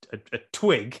a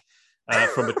twig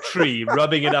from a tree,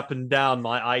 rubbing it up and down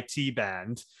my IT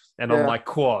band and on my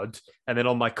quad and then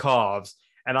on my calves.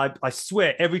 And I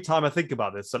swear every time I think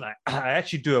about this, and I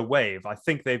actually do a wave, I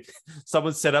think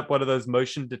someone set up one of those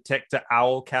motion detector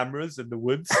owl cameras in the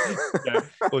woods, you know,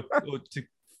 or to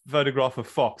photograph of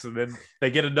Fox, and then they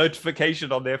get a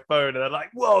notification on their phone, and they're like,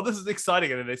 "Whoa, this is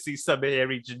exciting!" And then they see some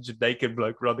hairy ginger naked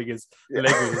bloke rubbing his leg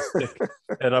with a stick,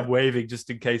 and I'm waving just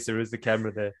in case there is the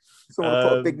camera there. Someone to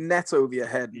put a big net over your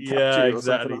head and capture you or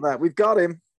something like that. We've got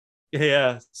him.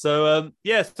 Yeah. So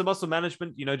so muscle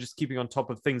management, just keeping on top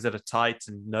of things that are tight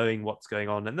and knowing what's going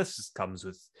on, and this just comes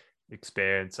with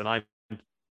experience. And I'm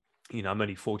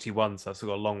only 41, so I've still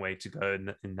got a long way to go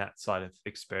in that side of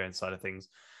experience side of things.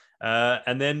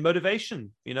 And then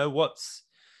motivation, what's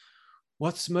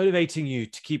motivating you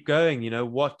to keep going?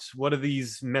 What are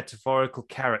these metaphorical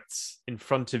carrots in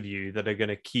front of you that are going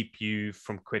to keep you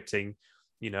from quitting?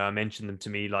 I mentioned them to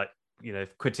me, like,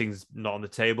 if quitting's not on the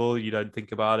table, you don't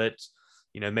think about it.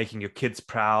 Making your kids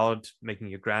proud, making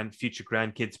your future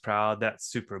grandkids proud, that's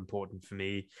super important for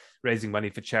me. Raising money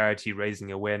for charity,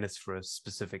 raising awareness for a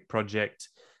specific project,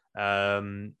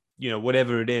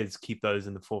 whatever it is, keep those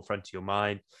in the forefront of your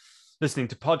mind. Listening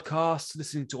to podcasts,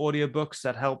 listening to audiobooks,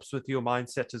 that helps with your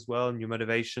mindset as well and your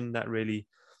motivation. That really,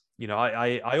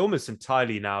 I almost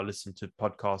entirely now listen to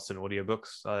podcasts and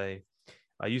audiobooks.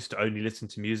 I used to only listen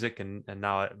to music, and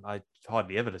now I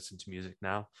hardly ever listen to music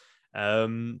now.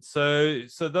 So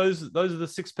those are the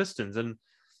six pistons, and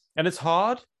it's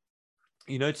hard,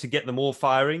 to get them all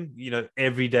firing.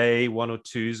 Every day one or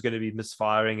two is going to be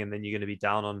misfiring, and then you're going to be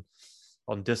down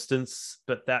on distance.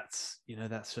 But that's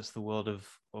just the world of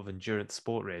endurance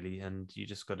sport, really, and you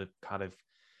just got to kind of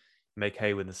make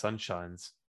hay when the sun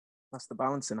shines. That's the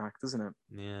balancing act, isn't it?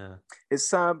 Yeah. It's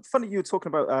funny you were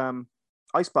talking about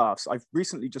ice baths. I've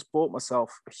recently just bought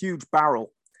myself a huge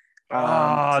barrel.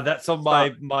 That's on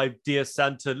my Dear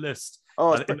Santa list.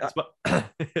 Oh, it's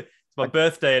my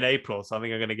birthday in April, so I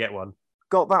think I'm going to get one.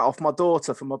 Got that off my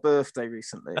daughter for my birthday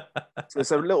recently. So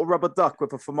it's a little rubber duck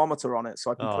with a thermometer on it,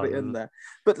 so I can put it in there.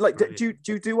 But like, do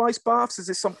you do ice baths? Is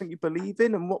this something you believe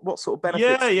in, and what sort of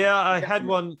benefits? Yeah. I had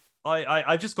one.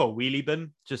 I just got a wheelie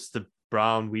bin, just the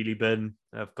brown wheelie bin.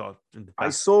 I've got. I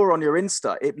saw on your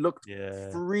Insta. It looked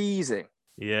freezing.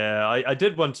 Yeah, I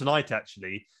did one tonight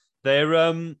actually.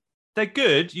 They're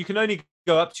good. You can only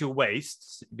go up to your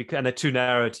waist, and they're too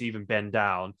narrow to even bend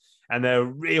down. And they're a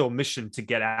real mission to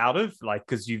get out of, like,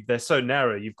 because they're so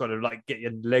narrow. You've got to like get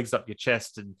your legs up your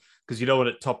chest, and because you don't want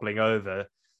it toppling over.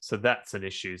 So that's an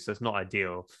issue. So it's not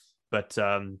ideal. But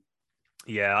I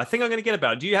think I'm going to get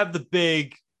about. Do you have the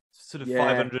big sort of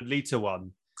 500-liter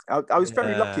one? I was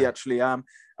very lucky actually. A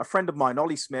friend of mine,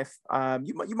 Ollie Smith.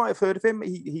 You might have heard of him.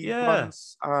 He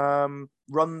runs Run.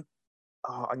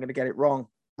 Oh, I'm going to get it wrong.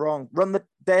 Run the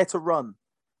Dare to Run.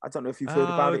 I don't know if you've heard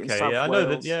about it in South Wales. I know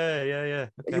that. Yeah.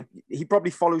 Okay. He probably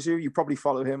follows you. You probably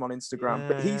follow him on Instagram.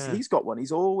 But he's got one.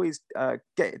 He's always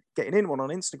getting in one on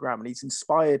Instagram, and he's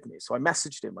inspired me. So I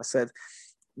messaged him. I said,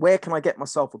 "Where can I get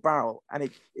myself a barrel?" And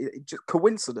it just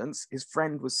coincidence, his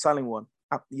friend was selling one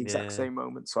at the exact same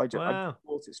moment. So I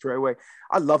bought it straight away.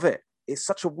 I love it. It's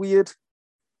such a weird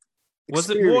experience. Was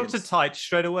it watertight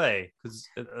straight away? Because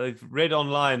I've read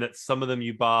online that some of them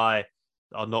you buy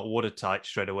are not watertight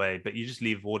straight away, but you just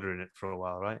leave water in it for a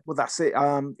while, right? Well, that's it.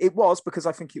 It was because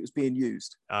I think it was being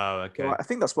used. Oh, okay. So I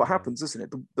think that's what happens, isn't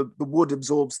it? The wood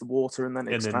absorbs the water and then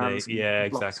it expands.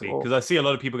 Exactly. Because I see a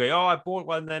lot of people go, "Oh, I bought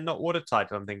one, they're not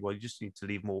watertight." I'm thinking, well, you just need to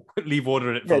leave water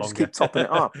in it for longer. Just keep topping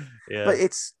it up. But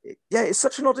it's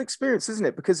such an odd experience, isn't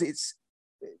it? Because it's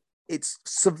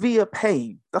severe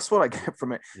pain. That's what I get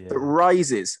from it. That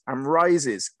rises and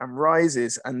rises and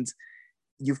rises, and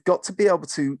you've got to be able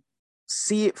to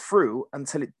see it through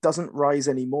until it doesn't rise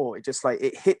anymore. It just like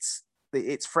it hits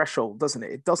its threshold, doesn't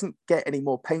it? It doesn't get any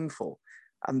more painful,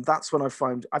 and that's when I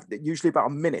found usually about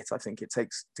a minute I think it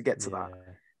takes to get to that.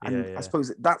 And I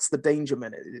suppose that's the danger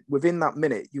minute. Within that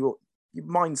minute, your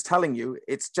mind's telling you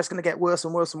it's just going to get worse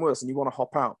and worse and worse, and you want to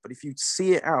hop out. But if you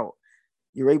see it out,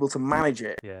 you're able to manage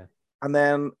it. And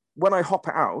then when I hop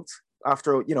it out,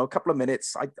 after a couple of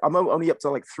minutes, I'm only up to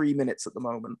like 3 minutes at the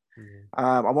moment.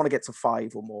 I want to get to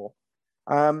 5 or more.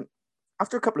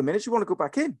 After a couple of minutes, you want to go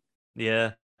back in.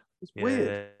 It's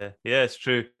weird. Yeah, it's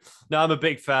true. No, I'm a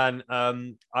big fan.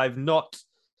 I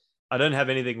don't have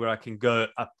anything where I can go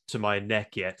up to my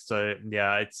neck yet. So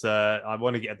it's I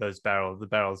want to get those barrels. The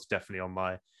barrel's definitely on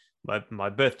my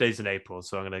birthday's in April,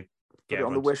 so I'm gonna get it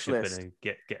on the wish list and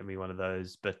get me one of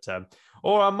those. But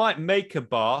or I might make a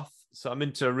bath. So I'm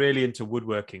really into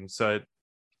woodworking. So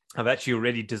I've actually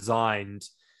already designed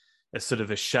a sort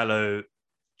of a shallow,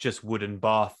 just wooden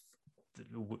bath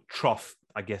trough,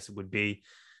 I guess it would be,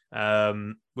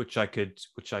 which I could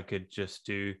just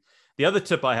do. The other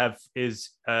tip I have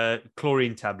is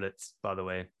chlorine tablets, by the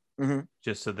way,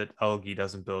 just so that algae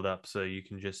doesn't build up. So you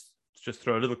can just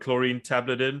throw a little chlorine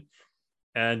tablet in,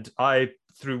 and I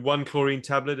threw one chlorine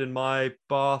tablet in my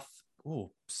bath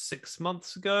 6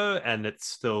 months ago, and it's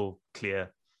still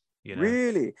clear.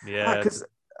 Really? Yeah. Because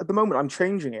at the moment I'm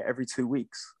changing it every 2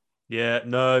 weeks. Yeah,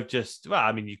 no,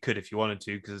 I mean, you could if you wanted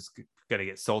to, because it's going to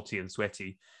get salty and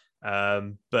sweaty.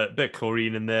 But a bit of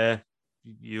chlorine in there,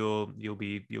 you'll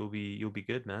be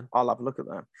good, man. I'll have a look at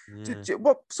that. Yeah.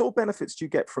 What sort of benefits do you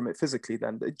get from it physically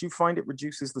then? Do you find it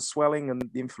reduces the swelling and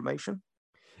the inflammation?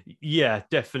 Yeah,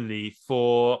 definitely.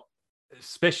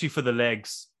 Especially for the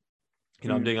legs.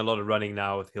 I'm doing a lot of running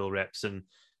now with hill reps, and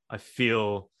I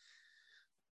feel,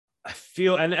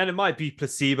 and it might be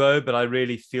placebo, but I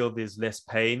really feel there's less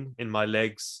pain in my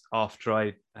legs after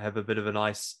I have a bit of an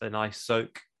ice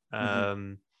soak.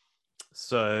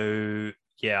 So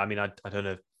yeah, I mean, I don't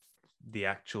know the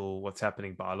actual what's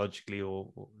happening biologically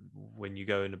or when you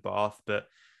go in a bath, but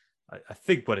I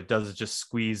think what it does is just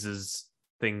squeezes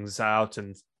things out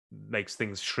and makes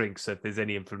things shrink. So if there's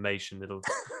any inflammation, it'll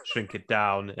shrink it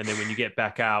down, and then when you get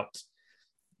back out,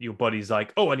 your body's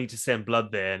like, oh, I need to send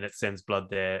blood there, and it sends blood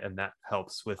there, and that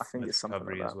helps with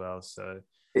recovery as well. So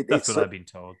that's what I've been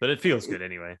told, but it feels good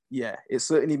anyway. Yeah, it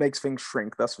certainly makes things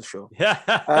shrink, that's for sure.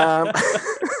 Yeah.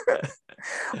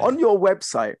 On your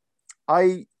website,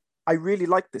 I really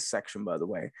like this section, by the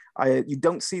way. You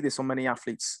don't see this on many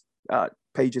athletes'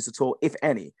 pages at all, if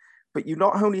any. But you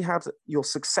not only had your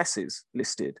successes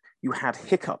listed, you had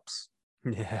hiccups.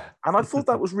 Yeah. And I thought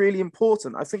that was really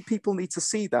important. I think people need to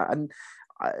see that. And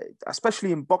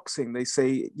especially in boxing, they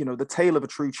say, the tale of a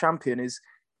true champion is,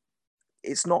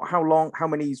 it's not how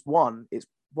many he's won, it's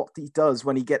what he does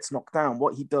when he gets knocked down,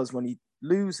 what he does when he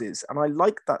loses. And I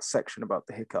liked that section about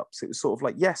the hiccups. It was sort of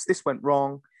like, yes, this went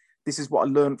wrong. This is what I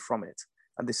learned from it.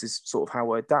 And this is sort of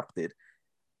how I adapted.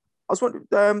 I was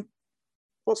wondering,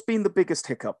 what's been the biggest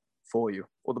hiccup for you,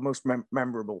 or the most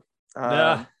memorable?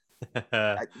 What's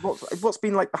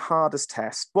been like the hardest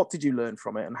test? What did you learn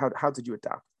from it, and how did you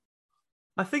adapt?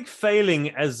 I think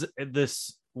failing as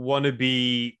this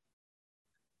wannabe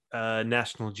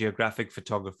National Geographic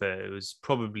photographer, it was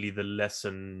probably the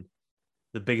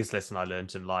biggest lesson I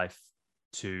learned in life,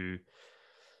 to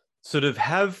sort of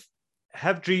have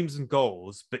dreams and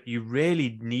goals, but you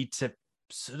really need to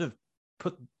sort of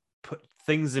put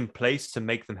things in place to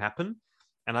make them happen.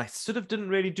 And I sort of didn't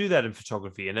really do that in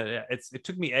photography. And it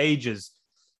took me ages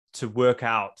to work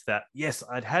out that, yes,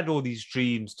 I'd had all these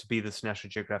dreams to be this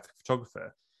National Geographic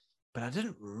photographer, but I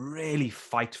didn't really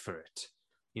fight for it.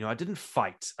 I didn't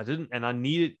fight.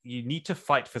 You need to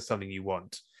fight for something you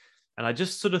want. And I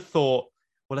just sort of thought,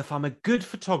 well, if I'm a good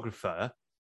photographer,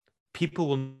 people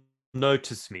will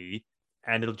notice me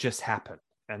and it'll just happen.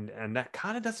 And that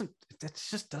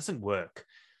just doesn't work.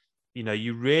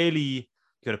 You really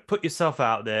got to put yourself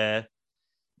out there.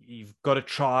 You've got to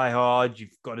try hard.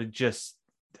 You've got to just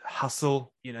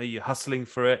hustle. You're hustling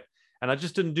for it. And I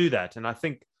just didn't do that. And I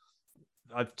think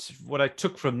what I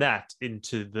took from that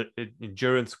into the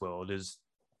endurance world is,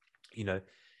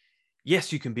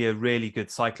 yes, you can be a really good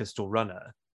cyclist or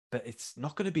runner, but it's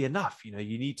not going to be enough. You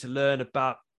need to learn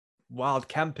about wild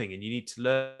camping, and you need to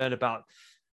learn about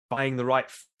buying the right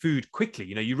food quickly.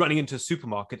 You're running into a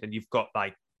supermarket and you've got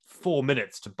like 4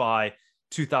 minutes to buy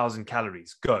 2,000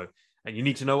 calories, go. And you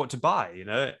need to know what to buy,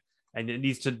 and it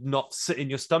needs to not sit in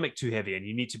your stomach too heavy, and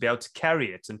you need to be able to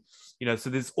carry it. And, so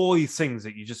there's all these things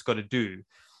that you just got to do.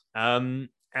 And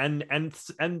they're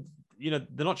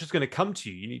not just going to come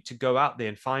to you. You need to go out there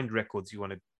and find records you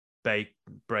want to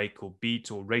break or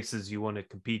beat, or races you want to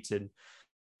compete in.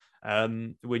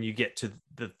 When you get to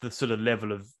the sort of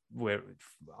level of where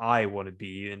I want to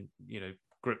be, and,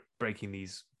 breaking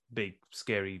these big,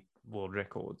 scary world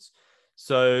records.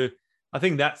 So I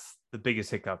think that's the biggest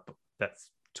hiccup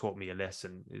that's taught me a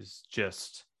lesson, is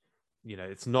just,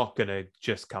 it's not going to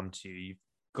just come to you. You've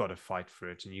got to fight for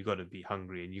it, and you've got to be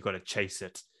hungry, and you've got to chase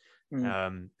it,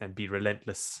 and be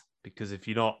relentless, because if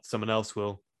you're not, someone else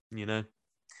will,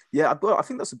 Yeah, I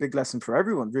think that's a big lesson for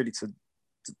everyone really to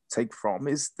take from,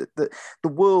 is that the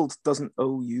world doesn't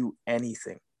owe you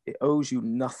anything. It owes you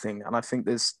nothing. And I think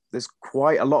there's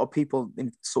quite a lot of people,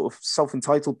 in sort of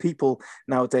self-entitled people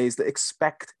nowadays, that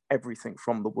expect everything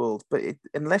from the world. But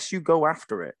unless you go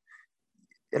after it,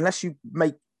 unless you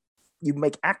make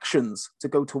actions to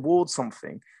go towards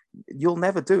something, you'll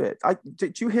never do it.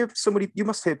 Do you hear somebody? You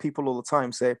must hear people all the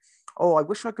time say, "Oh, I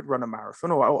wish I could run a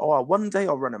marathon," or "Oh, one day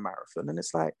I'll run a marathon." And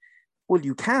it's like, well,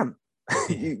 you can.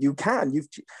 you can.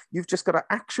 You've just got to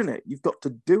action it. You've got to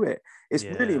do it. It's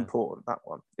really important, that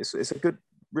one. It's a good,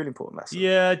 really important lesson.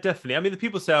 Yeah, definitely. I mean, the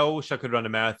people say, "I wish I could run a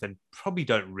marathon," probably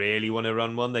don't really want to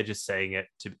run one. They're just saying it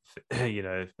to,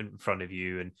 in front of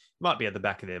you, and might be at the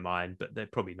back of their mind, but they're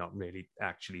probably not really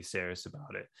actually serious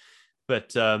about it.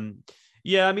 But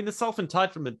yeah, I mean, the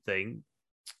self-entitlement thing,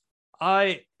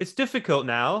 it's difficult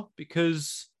now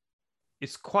because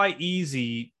it's quite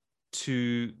easy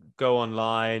to go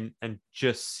online and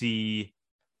just see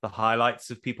the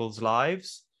highlights of people's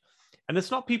lives. And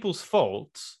it's not people's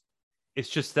fault. It's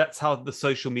just that's how the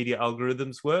social media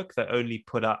algorithms work.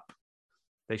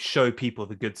 They show people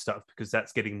the good stuff because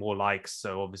that's getting more likes.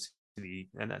 So obviously,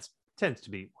 and that tends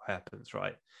to be what happens,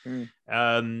 right?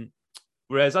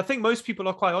 Whereas I think most people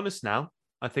are quite honest now,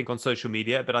 I think, on social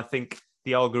media, but I think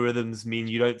the algorithms mean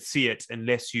you don't see it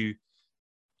unless you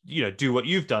do what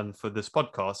you've done for this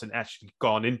podcast and actually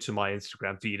gone into my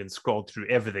Instagram feed and scrolled through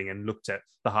everything and looked at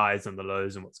the highs and the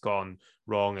lows and what's gone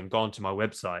wrong and gone to my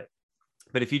website.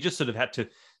 But if you just sort of had to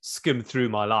skim through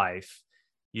my life,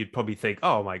 you'd probably think,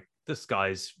 oh my, this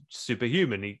guy's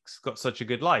superhuman. He's got such a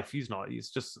good life. He's not,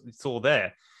 it's all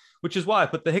there, which is why I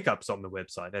put the hiccups on the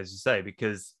website, as you say,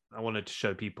 because I wanted to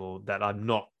show people that I'm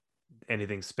not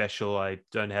anything special. I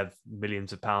don't have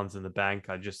millions of pounds in the bank.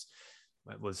 I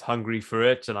was hungry for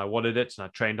it and I wanted it and I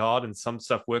trained hard, and some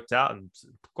stuff worked out and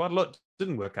quite a lot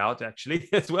didn't work out actually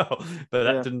as well. But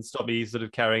that didn't stop me sort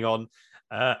of carrying on.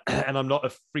 And I'm not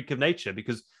a freak of nature,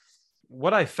 because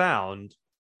what I found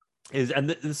is, and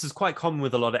this is quite common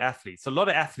with a lot of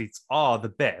athletes are the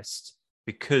best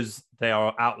because they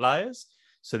are outliers.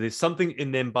 So there's something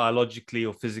in them biologically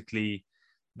or physically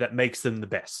that makes them the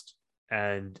best.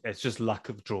 And it's just luck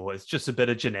of draw. It's just a bit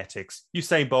of genetics.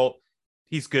 Usain Bolt,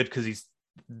 he's good because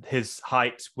his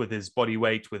height with his body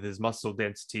weight, with his muscle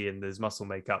density and his muscle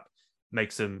makeup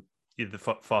makes him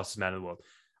the fastest man in the world.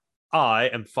 I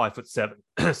am 5'7",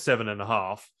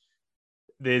 7.5.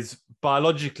 There's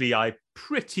biologically, I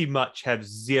pretty much have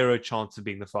zero chance of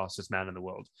being the fastest man in the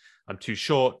world. I'm too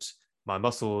short. My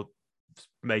muscle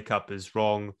makeup is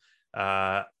wrong.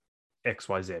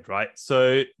 XYZ, right?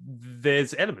 So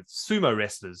there's elements. Sumo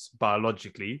wrestlers,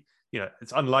 biologically,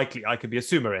 it's unlikely I could be a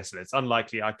sumo wrestler. It's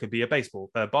unlikely I could be a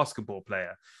basketball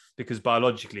player, because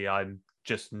biologically I'm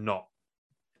just not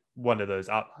one of those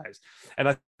outliers. And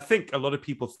I think a lot of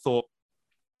people thought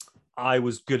I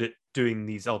was good at doing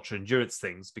these ultra endurance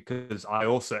things because I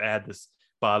also had this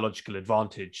biological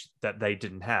advantage that they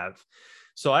didn't have.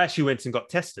 So I actually went and got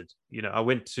tested. I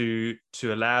went to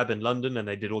a lab in London and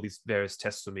they did all these various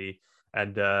tests for me.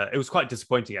 And it was quite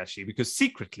disappointing, actually, because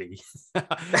secretly,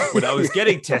 when I was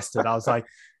getting tested, I was like,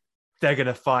 they're going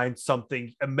to find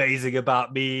something amazing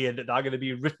about me and I'm going to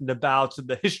be written about in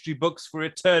the history books for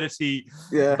eternity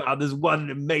about this one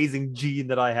amazing gene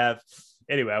that I have.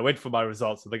 Anyway, I went for my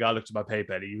results and the guy looked at my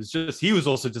paper and he was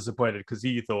also disappointed because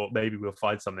he thought maybe we'll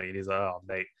find something. And he's like, oh,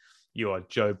 mate, you are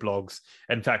Joe Blogs.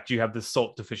 In fact, you have the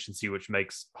salt deficiency, which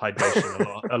makes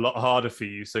hydration a lot harder for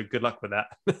you. So good luck with that.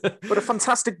 But a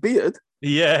fantastic beard.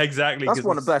 Yeah, exactly. That's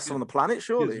one of the best on the planet,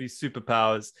 surely. Gives me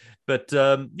superpowers. But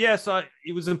so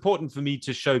it was important for me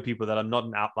to show people that I'm not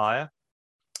an outlier.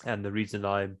 And the reason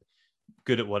I'm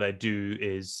good at what I do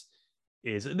is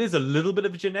there's a little bit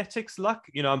of genetics luck.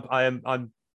 I'm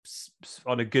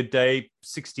on a good day,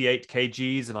 68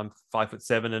 kgs, and I'm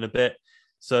 5'7" and a bit.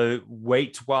 So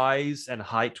weight-wise and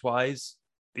height-wise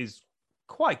is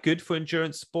quite good for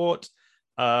endurance sport.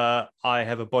 I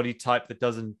have a body type that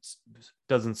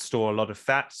doesn't store a lot of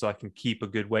fat, so I can keep a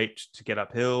good weight to get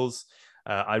up hills.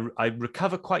 I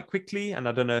recover quite quickly, and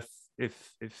I don't know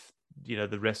if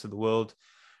the rest of the world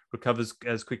recovers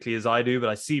as quickly as I do, but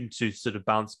I seem to sort of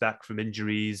bounce back from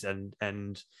injuries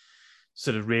and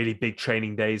sort of really big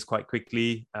training days quite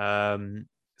quickly.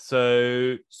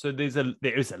 So there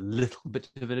is a little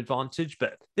bit of an advantage,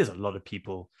 but there's a lot of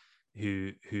people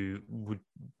who would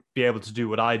be able to do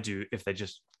what I do if they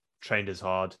just trained as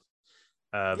hard.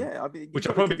 Which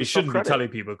I probably shouldn't be telling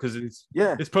people, because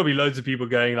there's probably loads of people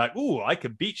going like, "Oh, I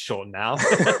can beat Sean now,"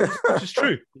 which is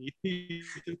true.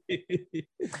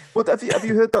 Well, have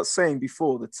you heard that saying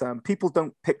before that people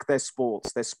don't pick their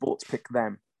sports pick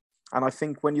them? And I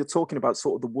think when you're talking about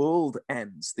sort of the world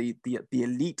ends, the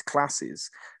elite classes,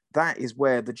 that is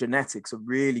where the genetics are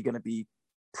really going to be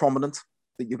prominent.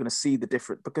 That you're going to see the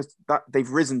different, because that they've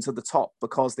risen to the top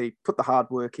because they put the hard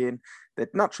work in. They're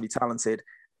naturally talented,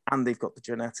 and they've got the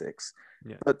genetics.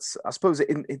 Yeah. But I suppose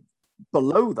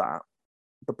below that,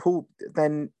 the pool,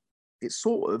 then it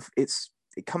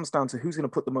comes down to who's going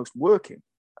to put the most work in,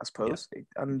 I suppose. Yeah.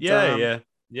 And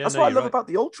that's what I love about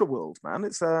the ultra world, man.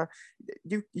 It's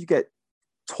you get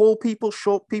tall people,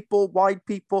 short people, wide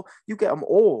people. You get them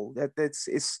all.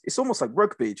 It's almost like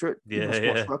rugby.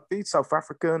 Rugby, South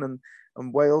African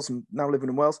and Wales, and now living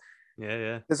in Wales.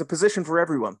 Yeah. There's a position for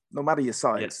everyone, no matter your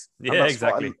size. Yeah,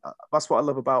 exactly. That's what I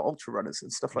love about ultra runners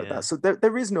and stuff like that. So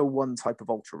there is no one type of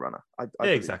ultra runner.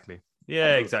 Exactly.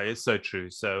 Yeah, exactly. It's so true.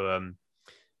 So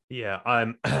yeah,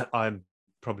 I'm I'm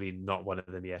probably not one of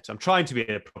them yet. I'm trying to be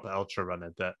a proper ultra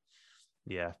runner, but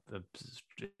yeah,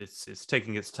 it's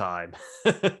taking its time.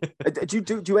 Do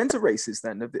you enter races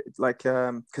then? Like,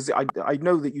 because I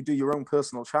know that you do your own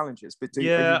personal challenges, but are you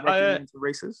Yeah, regularly into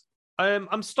races?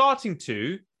 I'm starting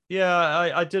to.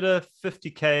 Yeah, I did a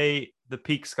 50K the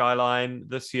Peak Skyline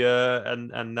this year,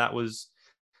 and that was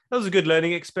a good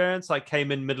learning experience. I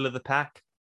came in middle of the pack,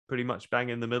 pretty much bang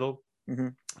in the middle.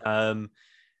 Mm-hmm.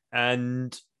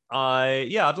 And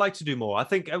I'd like to do more. I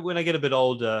think when I get a bit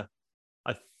older,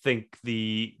 I think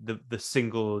the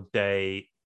single day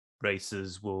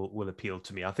races will appeal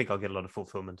to me. I think I'll get a lot of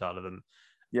fulfillment out of them.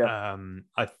 Yeah.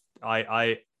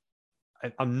 I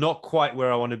I'm not quite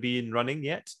where I want to be in running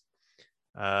yet.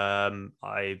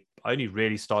 I only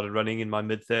really started running in my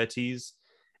mid-30s,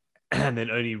 and then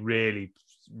only really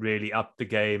upped the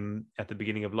game at the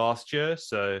beginning of last year.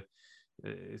 So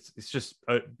it's just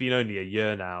been only a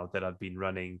year now that I've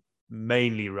been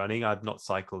mainly running. I've not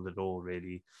cycled at all,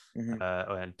 really, Mm-hmm.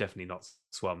 and definitely not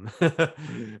swum.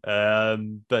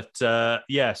 But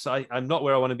yes, I'm not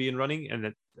where I want to be in running,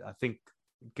 and I think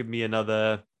give me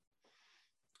another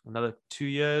 2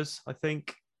 years, I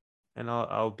think, and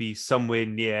I'll be somewhere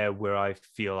near where I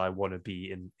feel I want to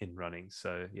be in running.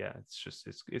 So yeah,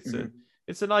 Mm-hmm.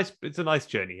 it's a nice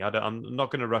journey. I'm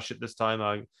not going to rush it this time.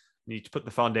 I need to put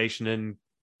the foundation in,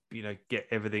 get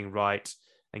everything right,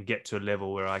 and get to a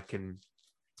level where I can,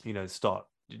 start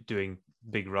doing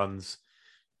big runs.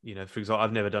 For example,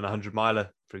 I've never done 100 miler.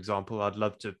 For example, I'd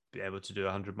love to be able to do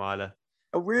 100 miler.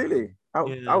 Oh, really? Out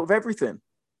Yeah. out of everything?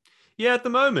 Yeah, at the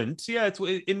moment, yeah, it's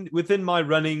within my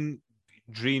running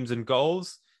dreams and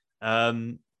goals.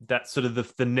 That's sort of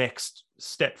the next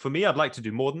step for me. I'd like to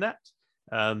do more than that,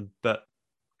 but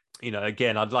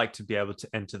again, I'd like to be able to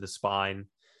enter the spine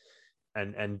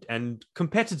and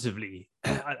competitively.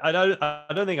 I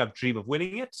don't think I've dreamed of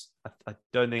winning it. I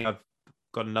don't think I've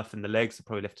got enough in the legs. I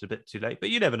probably left it a bit too late, but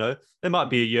you never know. There might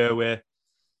be a year where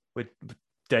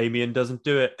Damien doesn't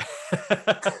do it.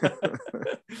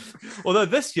 Although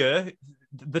this year,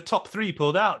 the top three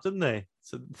pulled out, didn't they?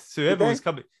 So whoever was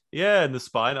coming, in the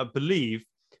spine, I believe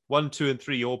 1, 2, and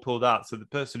 3 all pulled out. So the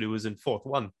person who was in fourth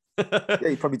won. Yeah,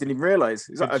 you probably didn't even realize.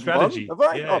 Is that strategy? Have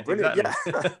I? Yeah, Oh, brilliant!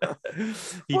 exactly.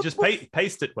 Yeah. He just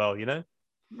paced it well,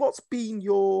 What's been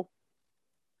your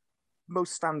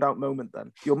most standout moment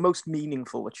then? Your most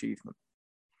meaningful achievement?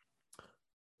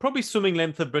 Probably swimming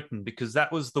length of Britain, because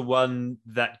that was the one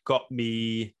that got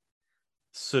me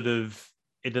sort of,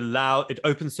 it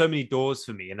opened so many doors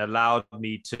for me and allowed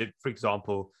me to, for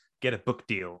example, get a book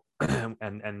deal.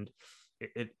 and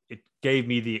it gave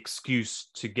me the excuse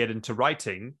to get into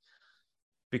writing,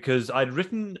 because I'd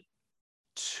written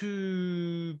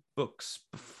 2 books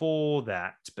before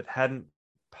that, but hadn't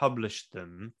published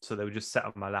them. So they were just sat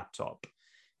on my laptop.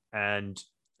 And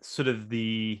sort of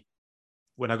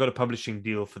when I got a publishing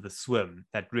deal for The Swim,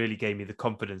 that really gave me the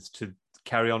confidence to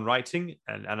carry on writing.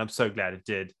 And I'm so glad it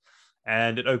did.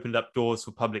 And it opened up doors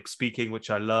for public speaking, which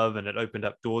I love. And it opened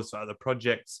up doors for other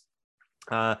projects.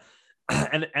 And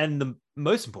the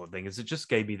most important thing is it just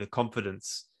gave me the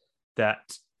confidence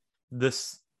that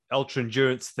this ultra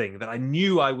endurance thing that I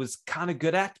knew I was kind of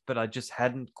good at, but I just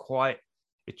hadn't quite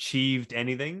achieved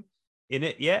anything in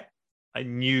it yet. I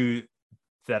knew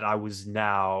that I was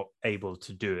now able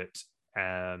to do it,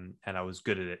 and I was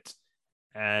good at it.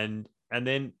 And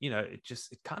then,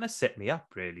 it kind of set me up,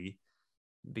 really,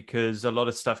 because a lot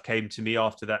of stuff came to me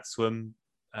after that swim,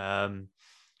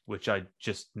 which I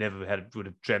just never would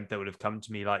have dreamt that would have come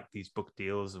to me, like these book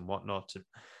deals and whatnot, and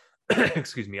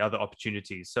excuse me, other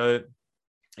opportunities. So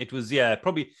it was,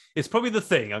 it's probably the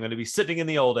thing. I'm going to be sitting in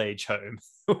the old age home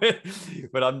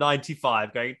when I'm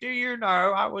 95 going, do you know,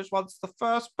 I was once the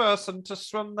first person to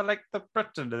swim the length of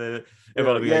Britain. And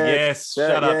everyone will be going, yes,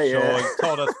 shut up, Sean. You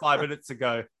told us 5 minutes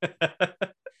ago.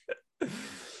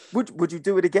 Would you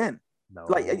do it again? No.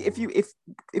 Like, if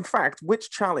in fact, which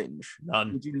challenge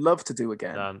would you love to do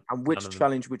again? None. And which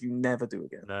challenge would you never do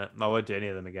again? No, I won't do any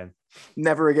of them again.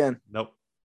 Never again? Nope.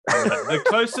 The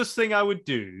closest thing I would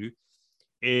do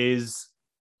is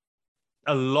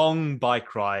a long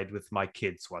bike ride with my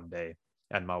kids one day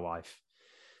and my wife.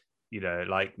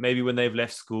 Like maybe when they've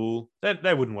left school,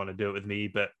 they wouldn't want to do it with me,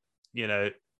 but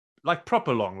like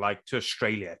proper long, like to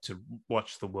Australia to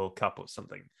watch the World Cup or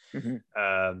something.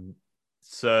 Mm-hmm.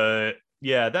 So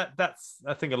yeah, that's,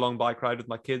 I think a long bike ride with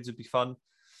my kids would be fun.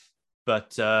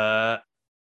 But no,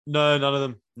 none of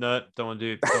them. No, don't want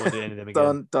to do any of them again.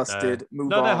 Done, dusted,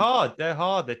 move on. No, they're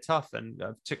hard, they're tough, and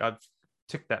I've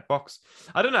ticked that box.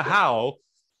 I don't know how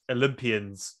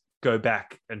Olympians go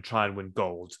back and try and win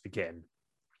gold again.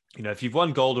 You know, if you've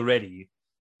won gold already,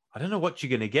 I don't know what you're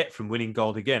going to get from winning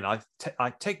gold again. I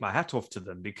take my hat off to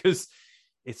them, because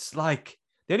it's like,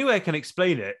 the only way I can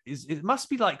explain it is it must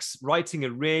be like writing a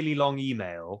really long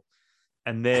email,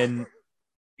 and then,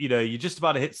 you know, you're just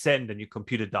about to hit send and your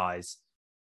computer dies.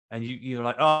 And you're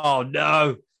like, oh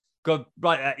no, got to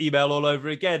write that email all over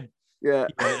again. Yeah.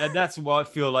 You know, and that's what I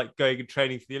feel like going and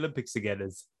training for the Olympics again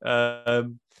is.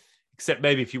 Except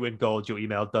maybe if you win gold, your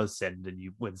email does send and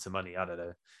you win some money. I don't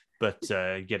know. But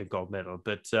you get a gold medal.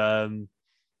 But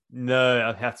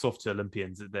no, hats off to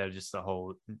Olympians. They're just a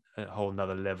whole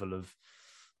nother level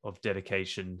of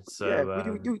dedication. So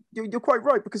yeah, you're quite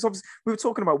right, because obviously we were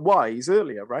talking about whys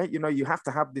earlier, right? You know, you have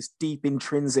to have this deep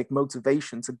intrinsic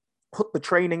motivation to put the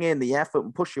training in, the effort,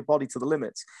 and push your body to the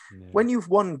limits. Yeah. When you've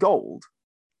won gold,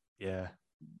 yeah,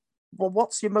 well,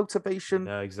 what's your motivation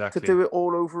to do it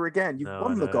all over again? You've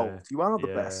won the gold. You are the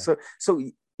best. So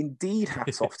indeed,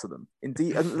 hats off to them.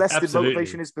 Indeed, unless the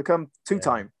motivation has become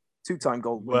two-time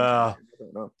gold. Well,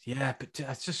 yeah, but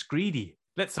that's just greedy.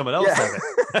 Let someone else have it.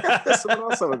 Let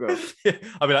someone else have a go.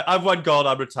 I mean, I've won gold.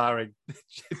 I'm retiring.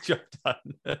 Job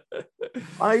done.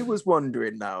 I was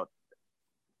wondering now,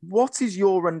 what is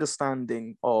your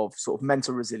understanding of sort of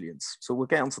mental resilience? So we'll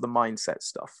get onto the mindset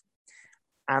stuff.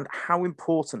 And how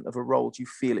important of a role do you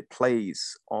feel it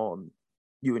plays on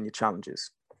you and your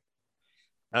challenges?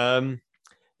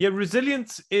 Yeah,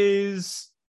 resilience is,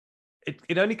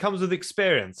 it only comes with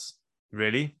experience,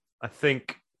 really. I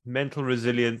think mental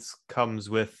resilience comes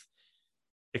with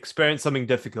experience something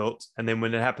difficult, and then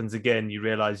when it happens again, you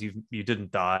realize you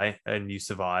didn't die and you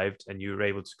survived and you were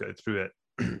able to go through it.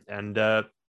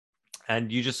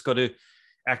 And you just got to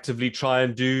actively try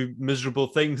and do miserable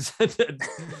things,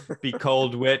 be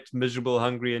cold, wet, miserable,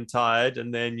 hungry, and tired.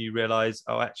 And then you realize,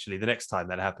 oh, actually, the next time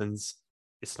that happens,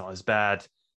 it's not as bad.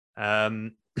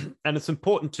 And it's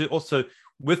important to also,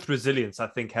 with resilience, I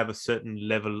think, have a certain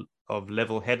level of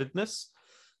level-headedness.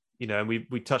 You know, and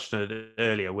we touched on it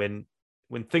earlier. When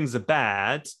things are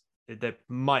bad, they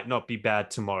might not be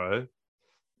bad tomorrow.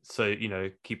 So, you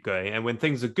know, keep going. And when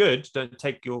things are good, don't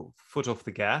take your foot off the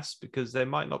gas, because they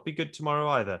might not be good tomorrow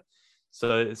either.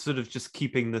 So it's sort of just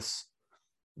keeping this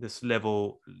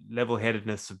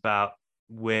level-headedness about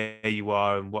where you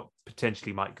are and what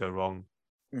potentially might go wrong.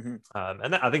 Mm-hmm.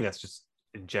 And I think that's just,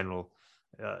 in general,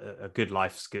 a good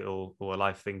life skill or a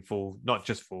life thing, for not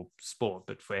just for sport,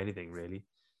 but for anything, really.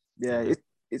 Yeah,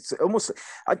 it's almost,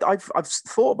 I've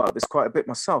thought about this quite a bit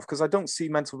myself, because I don't see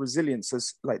mental resilience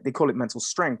as, like, they call it mental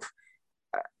strength.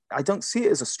 I don't see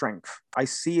it as a strength. I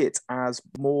see it as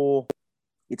more,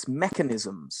 it's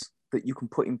mechanisms that you can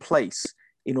put in place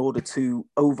in order to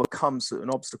overcome certain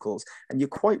obstacles. And you're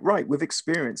quite right, with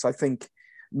experience, I think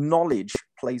knowledge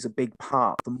plays a big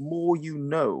part. The more you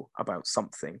know about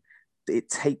something, it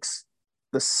takes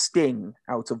the sting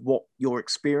out of what you're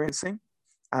experiencing.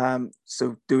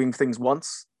 So doing things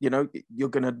once, you know, you're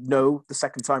going to know the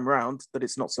second time around that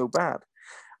it's not so bad.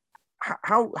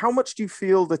 How much do you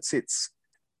feel that it's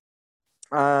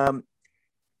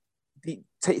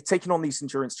taking on these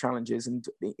endurance challenges and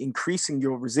increasing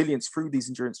your resilience through these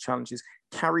endurance challenges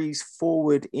carries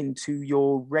forward into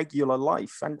your regular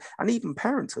life and even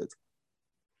parenthood?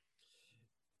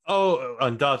 Oh,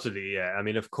 undoubtedly, yeah. I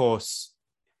mean, of course,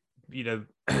 you know,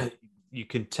 you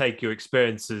can take your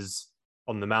experiences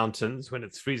on the mountains when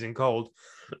it's freezing cold,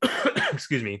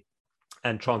 excuse me,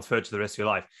 and transfer it to the rest of your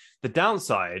life. The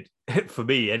downside, for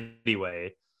me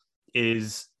anyway,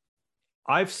 is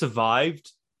I've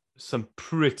survived some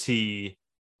pretty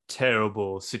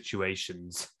terrible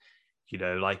situations, you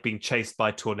know, like being chased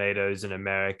by tornadoes in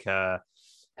America,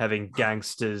 having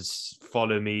gangsters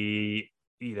follow me,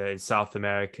 you know, in South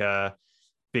America,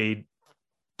 being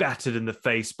battered in the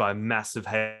face by massive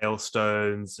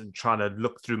hailstones and trying to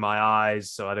look through my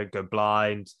eyes so I don't go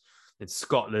blind in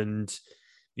Scotland.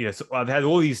 You know, so I've had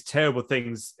all these terrible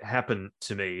things happen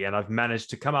to me, and I've managed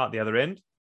to come out the other end.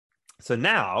 So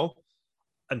now,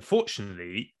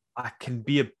 unfortunately, I can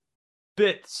be a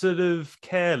bit sort of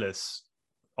careless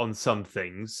on some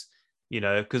things, you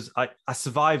know, because I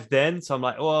survived then. So I'm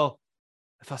like, well,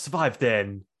 if I survived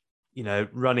then, you know,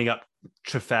 running up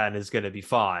Trifan is going to be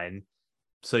fine.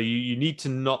 So you need to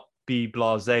not be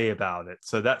blasé about it.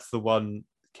 So that's the one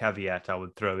caveat I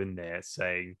would throw in there,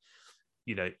 saying,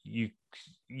 you know,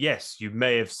 yes, you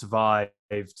may have survived.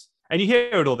 And you hear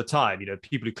it all the time, you know,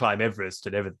 people who climb Everest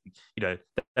and everything, you know,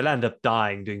 they'll end up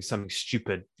dying doing something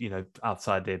stupid, you know,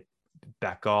 outside their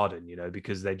back garden, you know,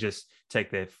 because they just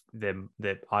take their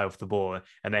eye off the ball,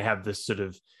 and they have this sort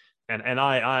of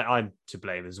I'm to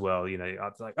blame as well. You know, I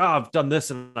was like, oh, I've done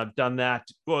this and I've done that.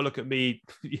 Well, look at me,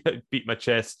 beat my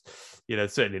chest. You know,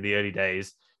 certainly in the early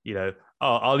days, you know,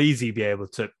 I'll easily be able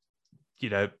to, you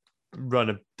know, run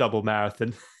a double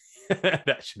marathon.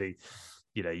 Actually,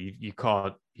 you know, you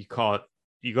can't. You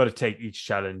got to take each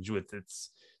challenge with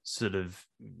its sort of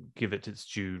give it its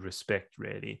due respect,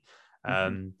 really.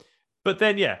 Mm-hmm. But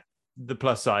then, yeah, the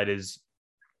plus side is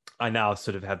I now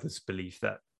sort of have this belief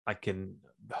that I can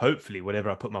hopefully whatever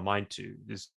I put my mind to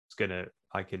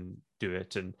I can do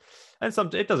it, and some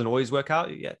it doesn't always work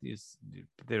out. Yeah,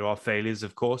 there are failures,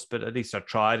 of course, but at least I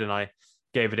tried and I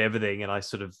gave it everything, and I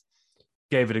sort of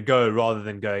gave it a go rather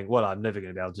than going, well, I'm never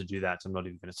going to be able to do that. I'm not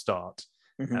even going to start.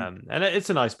 Mm-hmm. And it's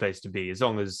a nice place to be as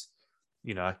long as,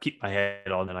 you know, I keep my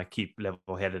head on and I keep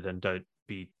level-headed and don't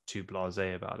be too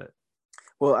blasé about it.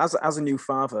 Well, as a new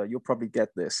father, you'll probably get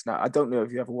this. Now, I don't know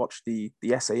if you ever watched the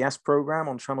SAS program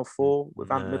on Channel 4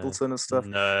 with Ant Middleton and stuff.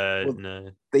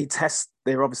 No.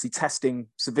 They're obviously testing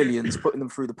civilians, putting them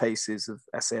through the paces of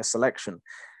SAS selection.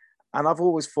 And I've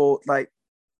always thought, like,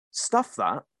 stuff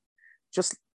that,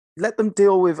 just let them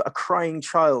deal with a crying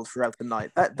child throughout the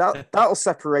night. That'll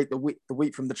separate the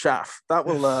wheat from the chaff.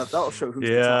 That'll show who's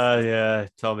the toughest. Yeah.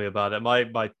 Tell me about it.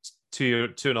 My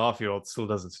 2.5-year-old still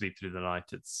doesn't sleep through the night.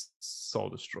 It's soul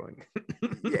destroying.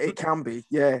 Yeah, it can be.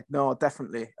 Yeah, no,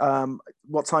 definitely.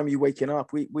 What time are you waking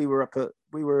up? We were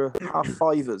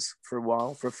 5:30s for a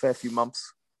while, for a fair few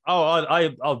months. Oh,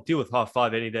 I'll deal with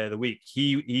 5:30 any day of the week.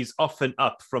 He's often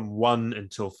up from 1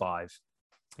 until 5.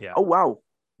 Yeah. Oh wow.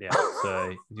 Yeah.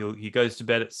 So he goes to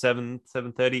bed at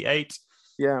 7:30, 8.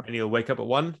 Yeah. And he'll wake up at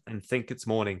 1 and think it's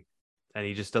morning, and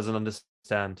he just doesn't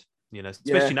understand. You know,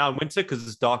 especially now in winter because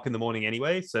it's dark in the morning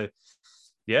anyway. So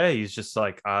yeah, he's just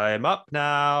like, I'm up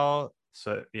now.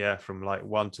 So yeah, from like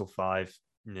 1 till 5.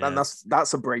 Yeah. And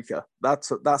that's a breaker.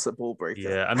 That's a ball breaker.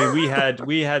 Yeah, I mean, we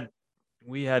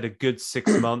had a good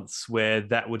 6 months where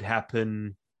that would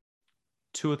happen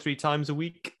 2 or 3 times a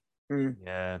week. Mm.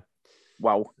 Yeah.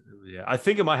 Wow. Yeah, I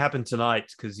think it might happen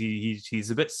tonight because he's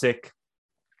a bit sick,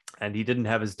 and he didn't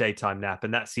have his daytime nap,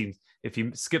 and that seems if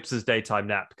he skips his daytime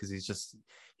nap because he's just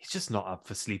not up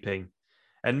for sleeping.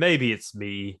 And maybe it's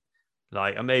me,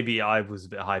 like maybe I was a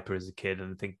bit hyper as a kid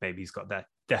and I think maybe he's got that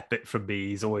bit from me.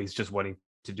 He's always just wanting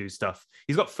to do stuff.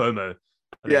 He's got FOMO.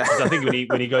 I think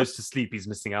when he goes to sleep, he's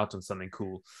missing out on something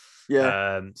cool.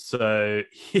 Yeah. So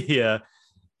yeah.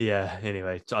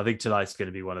 Anyway, I think tonight's going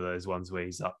to be one of those ones where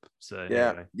he's up. So yeah,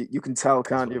 anyway. You can tell,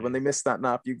 can't you? When they miss that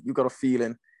nap, you got a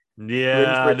feeling.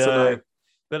 Yeah, I know.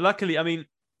 But luckily, I mean,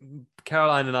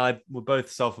 Caroline and I were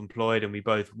both self-employed and we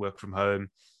both work from home.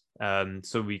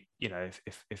 So we, you know,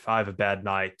 if I have a bad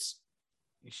night,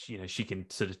 she can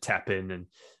sort of tap in, and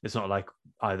it's not like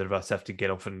either of us have to get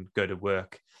off and go to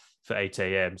work for 8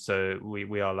 a.m. So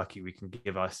we are lucky we can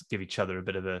give each other a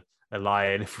bit of a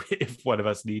lie-in if one of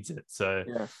us needs it. So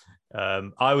yeah.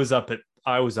 I was up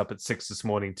at 6 this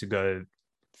morning to go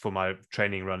for my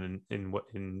training run in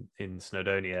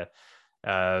Snowdonia.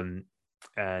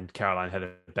 And Caroline had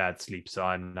a bad sleep, so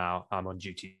I'm on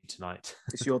duty tonight.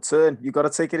 It's your turn. You got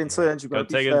to take it in turns. You got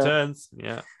to take it in turns.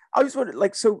 Yeah. I was wondering,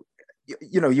 like, so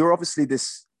you know, you're obviously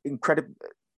this incredible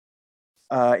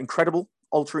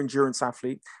ultra endurance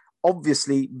athlete.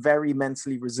 Obviously, very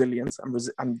mentally resilient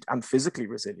and physically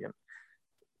resilient.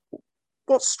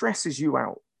 What stresses you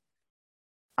out?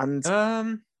 And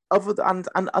then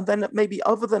maybe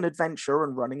other than adventure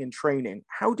and running and training,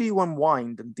 how do you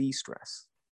unwind and de-stress?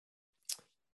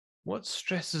 What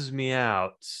stresses me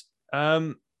out?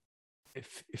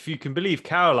 If you can believe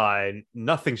Caroline,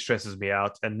 nothing stresses me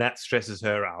out, and that stresses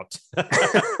her out.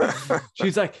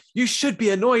 She's like, "You should be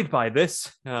annoyed by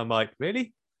this." And I'm like,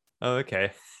 "Really? Oh,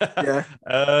 okay." Yeah.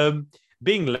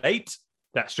 Being late,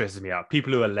 that stresses me out.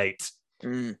 People who are late,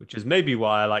 which is maybe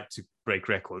why I like to break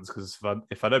records, because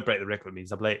if I don't break the record, it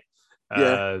means I'm late.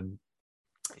 Yeah.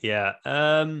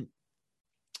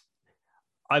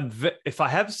 If I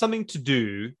have something to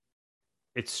do,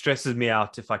 it stresses me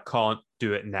out if I can't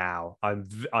do it now. I'm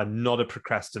not a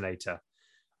procrastinator.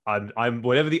 I'm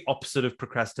whatever the opposite of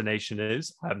procrastination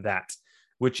is, I'm that,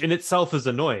 which in itself is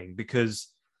annoying because,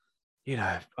 you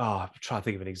know, I'm trying to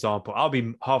think of an example. I'll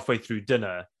be halfway through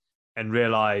dinner and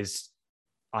realize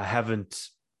I haven't,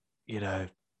 you know,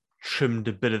 trimmed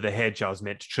a bit of the hedge I was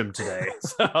meant to trim today.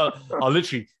 So I'll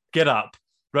literally get up,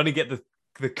 run and get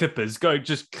the clippers, go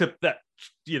just clip that,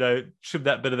 you know, trim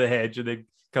that bit of the hedge, and then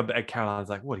come back. And Caroline's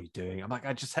like, "What are you doing?" I'm like,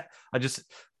 I just,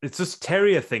 it's this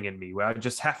terrier thing in me where I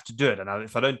just have to do it. And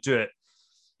if I don't do it,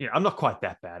 you know, I'm not quite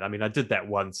that bad. I mean, I did that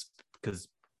once because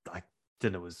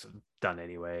dinner was done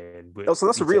anyway. And so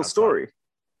that's a real story.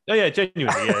 Oh yeah,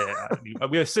 genuinely, yeah.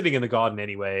 We were sitting in the garden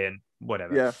anyway, and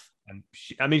whatever. Yeah.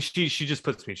 And she just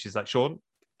puts me. She's like, Sean,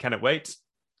 can it wait?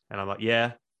 And I'm like,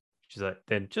 yeah. She's like,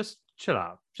 then just chill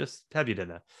out, just have your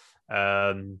dinner.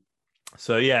 Um,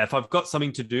 so yeah, if I've got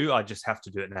something to do, I just have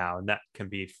to do it now, and that can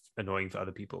be annoying for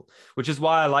other people. Which is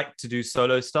why I like to do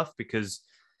solo stuff, because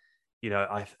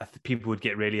I people would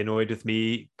get really annoyed with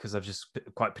me because I'm just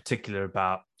quite particular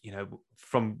about,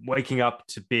 from waking up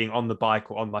to being on the bike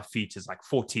or on my feet is like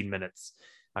 14 minutes.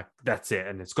 Like that's it.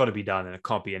 And it's got to be done and it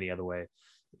can't be any other way.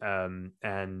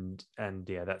 And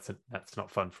yeah, that's not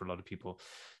fun for a lot of people.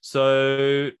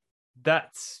 So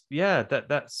that's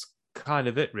kind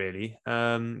of it really.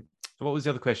 What was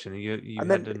the other question? You And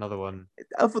had then, another one.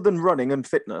 other than running and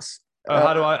fitness, Oh,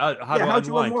 how do I how do you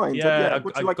unwind? unwind? Yeah,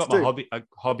 What do you I've like to got my do?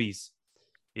 hobbies.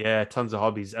 Yeah, tons of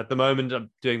hobbies. At the moment,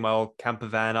 I'm doing my old camper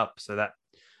van up, so that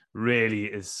really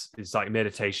is like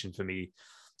meditation for me,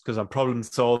 because I'm problem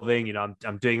solving.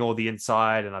 I'm doing all the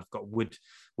inside, and I've got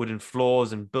wooden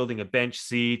floors and building a bench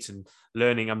seat and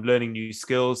learning. I'm learning new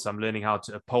skills. So I'm learning how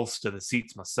to upholster the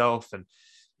seats myself, and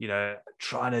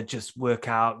trying to just work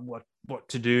out what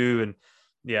to do. And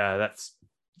yeah, that's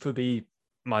for me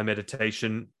my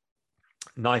meditation.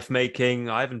 Knife making.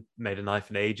 I haven't made a knife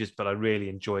in ages, but I really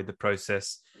enjoyed the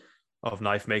process of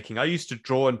knife making. I used to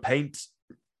draw and paint.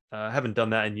 I haven't done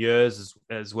that in years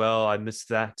as well. I miss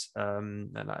that,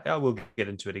 and I will get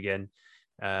into it again.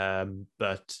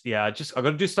 But yeah, I've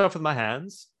got to do stuff with my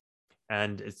hands,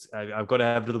 and I've got to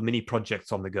have little mini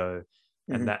projects on the go,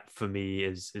 and Mhm. that for me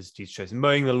is de-stressing.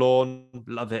 Mowing the lawn,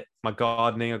 love it. My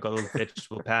gardening, I've got a little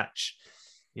vegetable patch.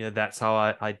 That's how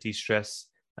I de-stress.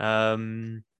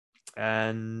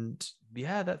 And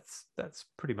yeah, that's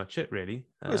pretty much it really.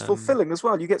 It's fulfilling as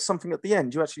well. You get something at the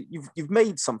end. You've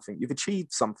made something. You've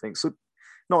achieved something. So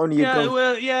not only you Yeah, go,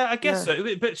 well, yeah, I guess yeah,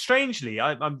 so. But strangely,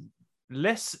 I'm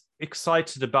less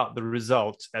excited about the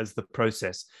result as the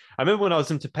process. I remember when I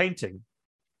was into painting,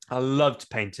 I loved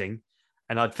painting,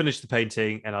 and I'd finish the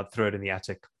painting and I'd throw it in the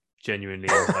attic. Genuinely,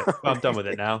 I was like, well, I'm done with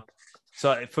it now.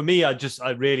 So for me, I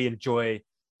really enjoy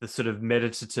the sort of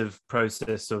meditative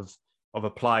process of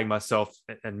applying myself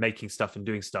and making stuff and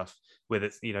doing stuff with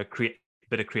it. Create a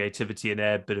bit of creativity in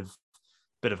there, bit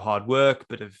of hard work,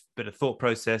 bit of thought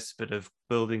process, bit of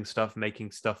building stuff,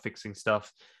 making stuff, fixing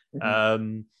stuff.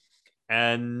 Mhm.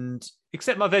 And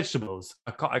except my vegetables,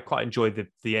 I quite enjoy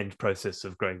the end process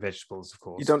of growing vegetables, of You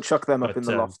course. don't chuck them up in But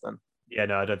the loft then. yeah,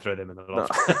 no, I don't throw them in the No.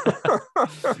 loft.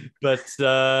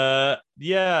 But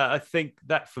yeah, I think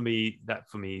that for me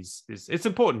is it's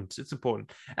important. It's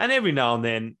important, and every now and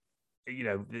then,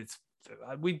 it's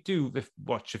we do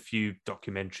watch a few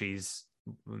documentaries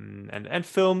and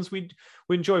films. We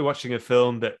enjoy watching a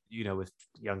film, but with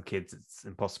young kids, it's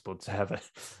impossible to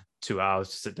have 2 hours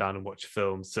to sit down and watch a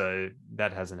film. So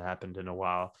that hasn't happened in a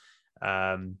while.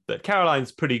 But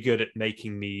Caroline's pretty good at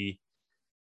making me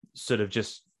sort of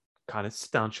just kind of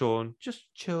sit down, Sean, just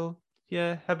chill.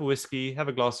 Yeah, have a whiskey, have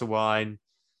a glass of wine.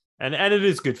 And it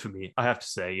is good for me, I have to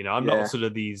say. I'm not Yeah. sort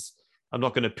of I'm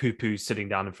not going to poo-poo sitting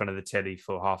down in front of the telly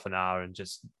for half an hour and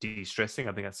just de-stressing.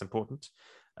 I think that's important.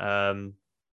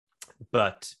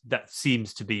 But that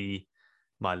seems to be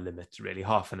my limit, really,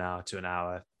 half an hour to an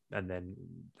hour. And then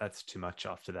that's too much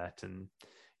after that. And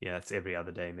yeah, it's every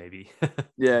other day, maybe.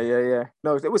 Yeah.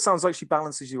 No, it sounds like she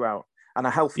balances you out, and a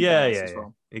healthy Yeah, balance yeah, as yeah,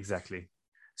 well. exactly.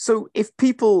 So if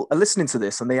people are listening to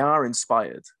this and they are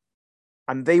inspired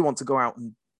and they want to go out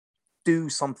and do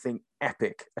something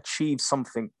epic, achieve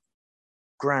something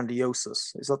grandiose,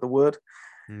 is that the word?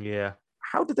 Yeah.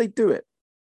 How do they do it?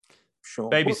 Sean,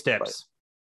 Baby steps.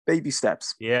 Baby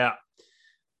steps. Yeah.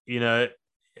 You know,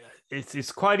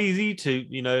 it's quite easy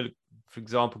to, for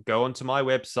example, go onto my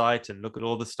website and look at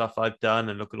all the stuff I've done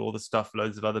and look at all the stuff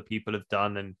loads of other people have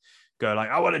done and go like,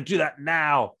 I want to do that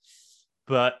now.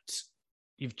 But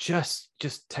you've just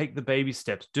take the baby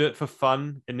steps. Do it for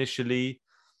fun initially.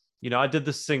 I did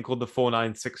this thing called the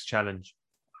 496 challenge,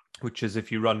 which is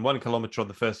if you run 1 kilometer on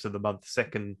the first of the month,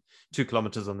 second 2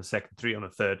 kilometers on the second, 3 on the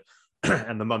third,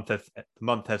 and the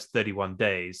month has 31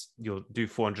 days, you'll do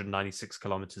 496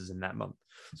 kilometers in that month.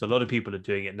 So a lot of people are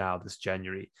doing it now this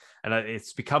January, and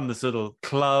it's become this little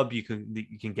club. You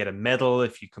can get a medal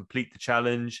if you complete the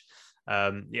challenge.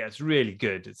 Yeah, it's really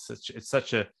good. It's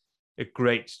such a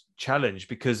great challenge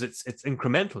because it's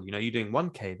incremental. You're doing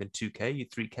 1K, then 2K, you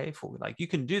 3K, 4. Like you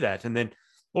can do that, and then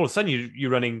all of a sudden you're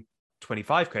running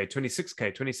 25K,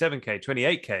 26K, 27K,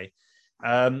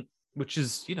 28K, which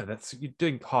is that's you're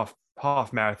doing half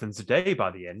marathons a day by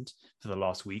the end for the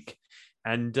last week,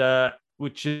 and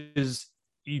which is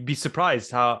you'd be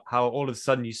surprised how all of a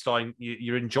sudden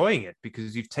you're enjoying it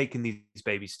because you've taken these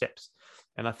baby steps.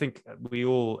 And I think we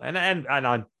all, and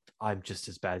I'm just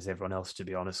as bad as everyone else, to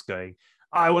be honest, going,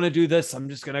 I want to do this, I'm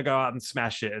just going to go out and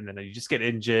smash it. And then you just get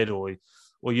injured, or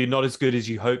you're not as good as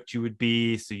you hoped you would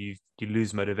be. So you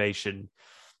lose motivation.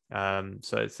 So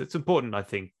it's important, I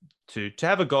think, to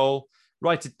have a goal,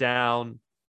 write it down.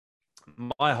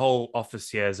 My whole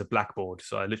office here is a blackboard.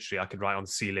 So I could write on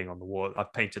the ceiling, on the wall.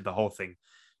 I've painted the whole thing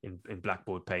in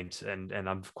blackboard paint, and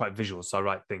I'm quite visual. So I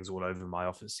write things all over my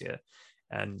office here.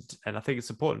 And I think it's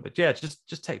important. But yeah,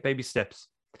 just take baby steps.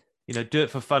 Do it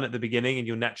for fun at the beginning, and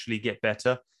you'll naturally get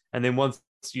better. And then once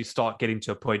you start getting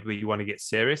to a point where you want to get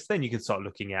serious, then you can start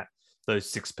looking at those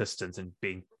 6 pistons and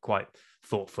being quite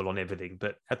thoughtful on everything.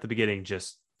 But at the beginning,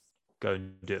 just go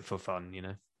and do it for fun,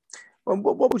 Well,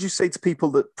 what would you say to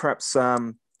people that perhaps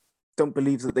don't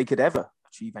believe that they could ever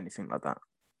achieve anything like that?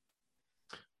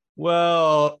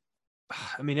 Well,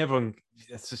 I mean, everyone,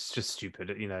 it's just stupid.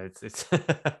 It's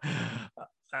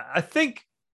I think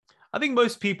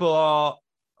most people are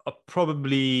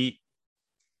probably,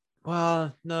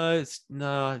 well, no,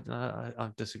 I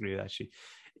disagree actually.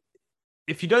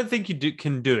 If you don't think you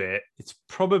can do it, it's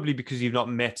probably because you've not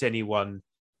met anyone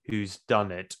who's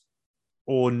done it,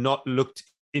 or not looked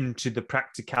into the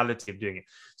practicality of doing it.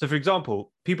 So, for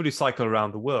example, people who cycle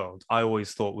around the world, I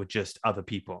always thought were just other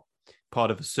people,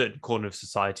 part of a certain corner of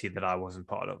society that I wasn't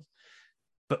part of.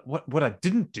 But what I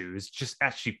didn't do is just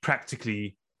actually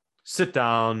practically sit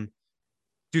down,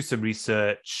 do some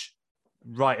research,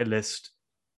 write a list,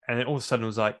 and then all of a sudden it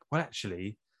was like, well,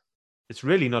 actually, it's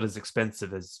really not as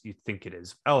expensive as you think it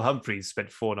is. Al Humphreys spent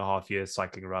 4.5 years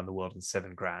cycling around the world and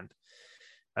 $7,000.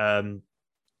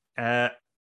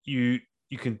 You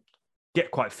can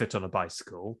get quite fit on a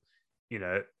bicycle.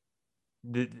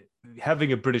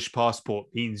 Having a British passport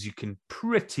means you can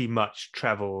pretty much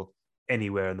travel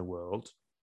anywhere in the world.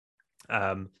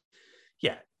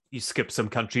 You skip some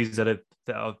countries that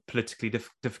are politically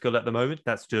difficult at the moment.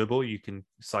 That's doable. You can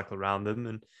cycle around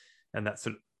them and that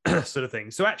sort of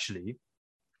thing. So actually,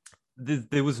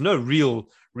 there was no real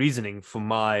reasoning for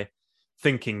my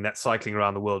thinking that cycling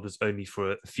around the world was only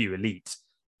for a few elites,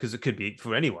 because it could be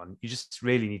for anyone. You just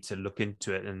really need to look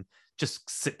into it and just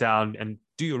sit down and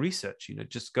do your research.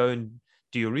 Just go and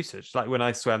do your research. Like when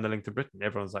I swam the length of Britain,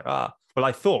 everyone's like, well,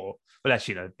 I thought, well,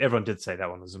 actually, everyone did say that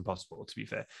one was impossible, to be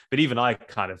fair. But even I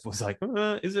kind of was like,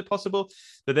 is it possible?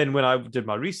 But then when I did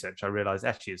my research, I realized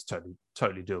actually it's totally,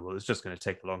 totally doable. It's just going to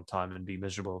take a long time and be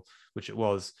miserable, which it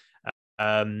was.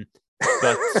 But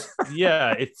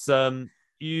yeah, it's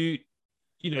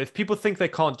if people think they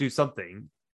can't do something,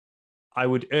 I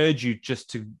would urge you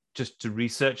just to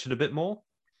research it a bit more.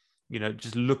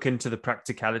 Just look into the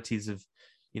practicalities of,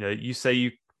 you say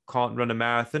you can't run a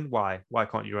marathon. Why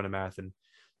can't you run a marathon?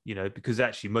 Because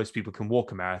actually most people can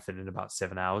walk a marathon in about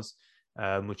 7 hours,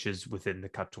 which is within the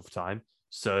cutoff time.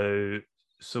 So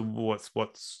what's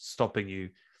stopping you?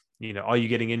 Are you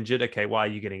getting injured? Okay, why are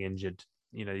you getting injured?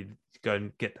 Go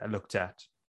and get that looked at.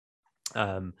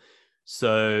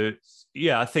 So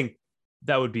yeah, I think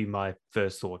that would be my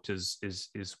first thought is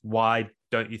why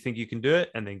don't you think you can do it?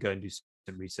 And then go and do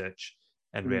some research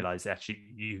and realize actually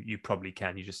you probably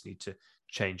can. You just need to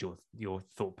change your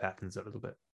thought patterns a little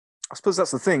bit. I suppose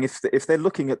that's the thing. If they're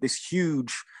looking at this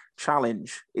huge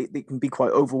challenge, it can be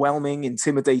quite overwhelming,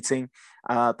 intimidating.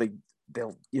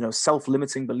 They'll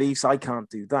self-limiting beliefs. I can't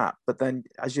do that. But then,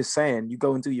 as you're saying, you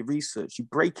go and do your research. You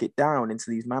break it down into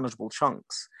these manageable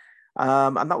chunks,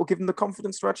 and that will give them the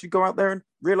confidence to actually go out there and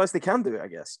realize they can do it, I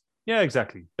guess. Yeah,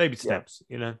 exactly. Baby steps.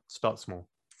 Start small.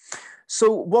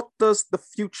 So, what does the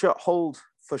future hold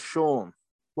for Sean?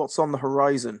 What's on the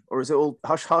horizon, or is it all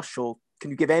hush hush? Or can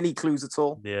you give any clues at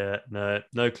all? Yeah,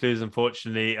 no clues,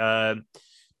 unfortunately.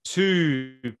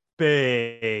 Too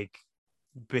big.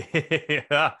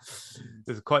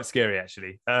 It's quite scary,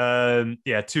 actually.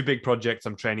 Two big projects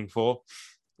I'm training for.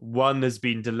 One has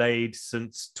been delayed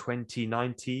since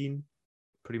 2019,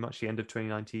 pretty much the end of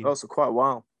 2019. Oh, so quite a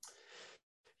while.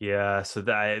 Yeah, so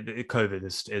that COVID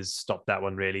has stopped that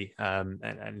one really,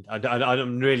 and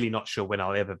I'm really not sure when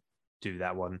I'll ever do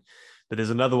that one. But there's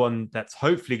another one that's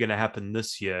hopefully going to happen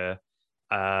this year.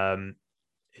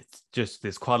 It's just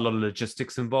there's quite a lot of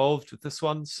logistics involved with this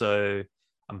one, so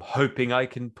I'm hoping I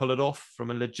can pull it off from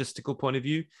a logistical point of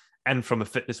view, and from a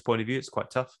fitness point of view, it's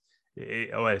quite tough.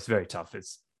 It's very tough.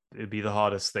 It'd be the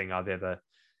hardest thing I've ever,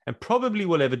 and probably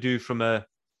will ever do from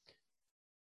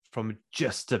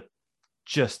just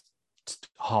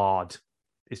hard.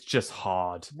 It's just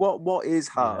hard. What is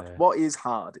hard? Yeah. What is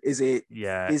hard? Is it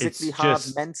physically hard,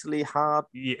 mentally hard?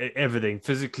 Yeah, everything.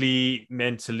 Physically,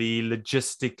 mentally,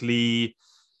 logistically,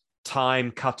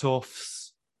 time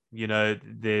cutoffs.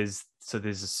 There's so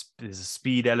there's a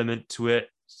speed element to it.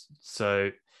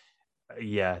 So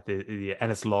yeah,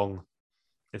 and it's long.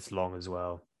 It's long as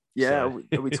well. Yeah, So.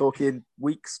 are we talking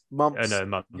weeks, months, No,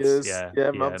 months. years? Yeah,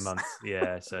 Yeah, yeah, months. months.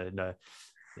 Yeah. So no,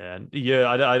 yeah.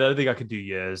 I don't think I can do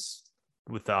years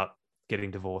without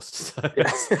getting divorced. So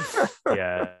Yeah.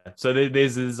 yeah. So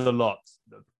there's a lot.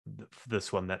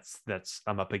 This one that's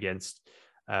I'm up against,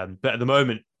 but at the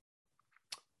moment,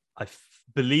 I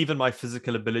believe in my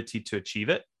physical ability to achieve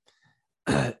it.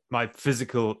 My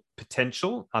physical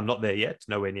potential. I'm not there yet,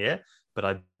 nowhere near, but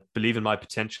I believe in my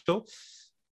potential.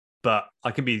 But I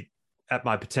can be at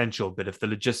my potential, but if the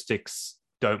logistics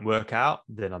don't work out,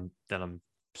 then I'm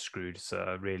screwed.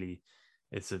 So really,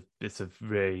 it's a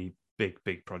very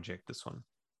big project, this one.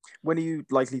 When are you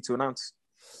likely to announce?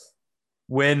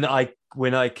 When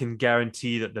I can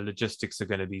guarantee that the logistics are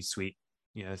going to be sweet.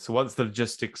 So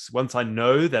once I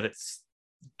know that it's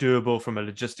doable from a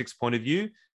logistics point of view,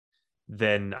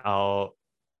 then I'll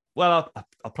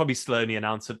probably slowly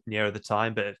announce it nearer the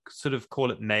time, but sort of call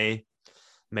it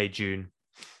June.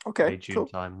 Okay, May, June cool.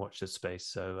 time. Watch this space.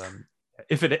 So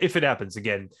if it happens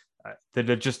again, the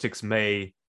logistics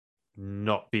may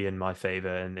not be in my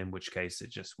favor, and in which case it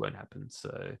just won't happen.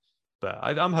 So, but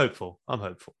I'm hopeful.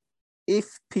 If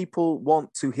people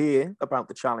want to hear about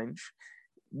the challenge,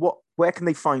 where can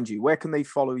they find you? Where can they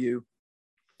follow you?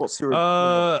 What's your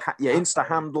Insta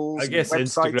handles? I guess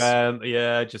websites? Instagram.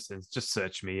 Yeah, just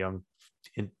search me on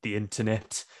the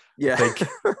internet. Yeah. I think.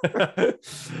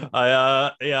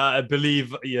 I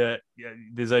believe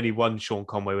there's only one Sean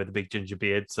Conway with a big ginger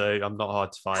beard, so I'm not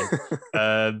hard to find.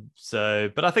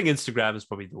 But I think Instagram is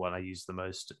probably the one I use the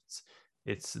most.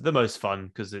 It's the most fun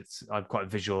because I'm quite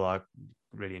visual. I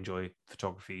really enjoy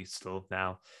photography still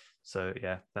now. So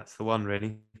yeah, that's the one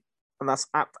really. And that's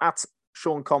at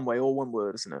Sean Conway, all one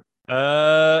word, isn't it?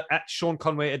 At Sean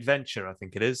Conway Adventure, I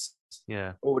think it is.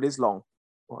 Yeah. Oh, it is long.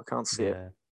 Well, I can't see it.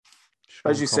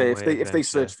 Sean As you say, Conway if they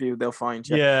search for you, they'll find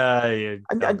you. Yeah,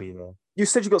 and be there. You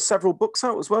said you got several books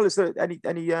out as well. Is there any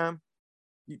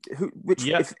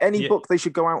if any book they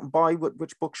should go out and buy?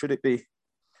 Which book should it be?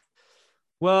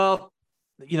 Well,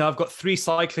 I've got 3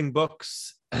 cycling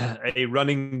books, a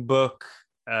running book,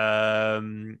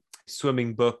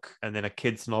 swimming book, and then a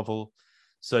kids novel.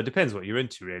 So it depends what you're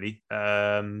into, really.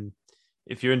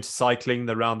 If you're into cycling,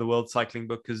 the Round the World cycling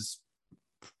book is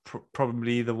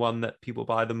probably the one that people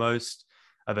buy the most.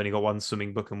 I've only got one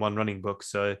swimming book and one running book,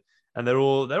 and they're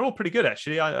all pretty good,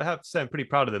 actually. I have to say I'm pretty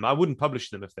proud of them. I wouldn't publish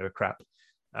them if they were crap,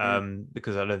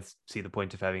 because I don't see the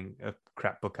point of having a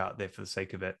crap book out there for the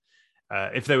sake of it.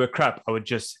 If they were crap, I would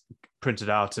just print it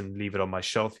out and leave it on my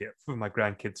shelf here for my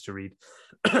grandkids to read.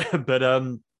 But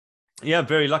yeah, I'm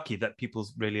very lucky that people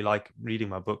really like reading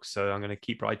my books, so I'm going to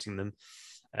keep writing them.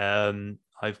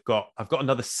 I've got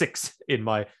another 6 in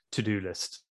my to-do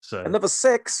list. So another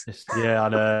 6? Yeah, I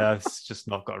know. I've just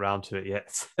not got around to it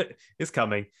yet. It's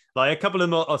coming. Like, a couple of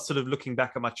them are sort of looking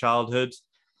back at my childhood.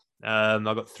 I've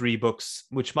got 3 books,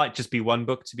 which might just be one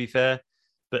book, to be fair.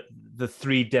 But the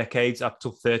 3 decades up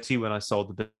till 30 when I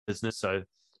sold the business, so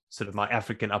sort of my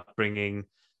African upbringing,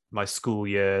 my school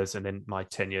years, and then my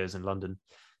 10 years in London.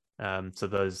 So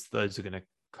those are going to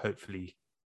hopefully.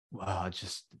 Wow,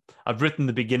 I've written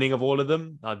the beginning of all of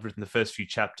them. I've written the first few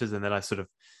chapters, and then I sort of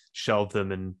shelve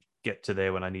them and get to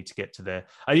there when I need to get to there.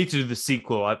 I need to do the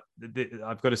sequel.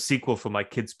 I've got a sequel for my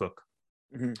kids' book,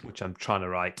 which I'm trying to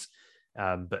write,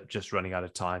 but just running out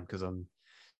of time because I'm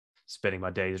spending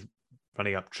my days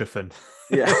running up Tryfan.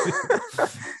 Yeah.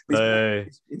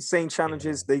 These insane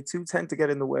challenges, they too tend to get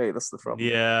in the way. That's the problem.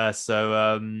 Yeah.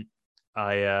 So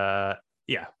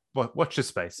watch this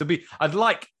space.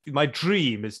 My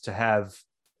dream is to have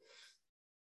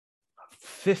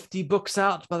 50 books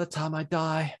out by the time I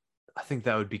die. I think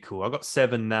that would be cool. I've got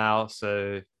 7 now,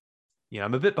 so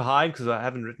I'm a bit behind because I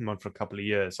haven't written one for a couple of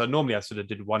years. So normally I sort of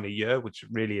did one a year, which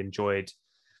really enjoyed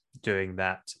doing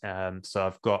that. So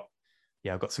I've got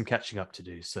some catching up to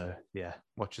do. So yeah,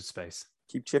 watch this space.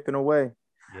 Keep chipping away.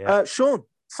 Yeah. Sean,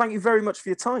 thank you very much for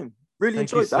your time. Really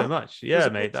enjoyed that. Thank you so much. Yeah,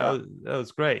 mate. That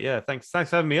was great. Yeah, thanks for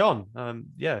having me on.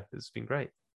 Yeah, it's been great.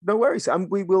 No worries. And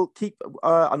we will keep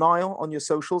an eye on your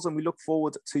socials, and we look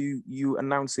forward to you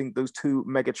announcing those 2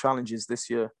 mega challenges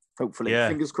this year. Hopefully. Yeah.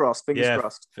 Fingers crossed. Fingers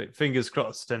crossed. Fingers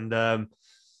crossed. And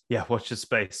watch your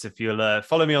space. If you'll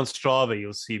follow me on Strava,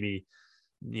 you'll see me,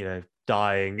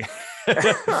 dying.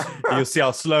 You'll see how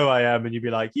slow I am, and you'll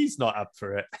be like, he's not up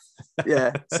for it.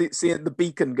 Yeah, seeing the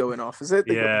beacon going off, is it?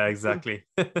 Yeah, exactly.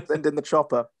 Send in the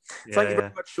chopper. Thank you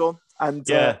very much, Sean, and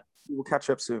we will catch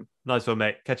up soon. Nice one,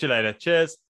 mate. Catch you later. Cheers.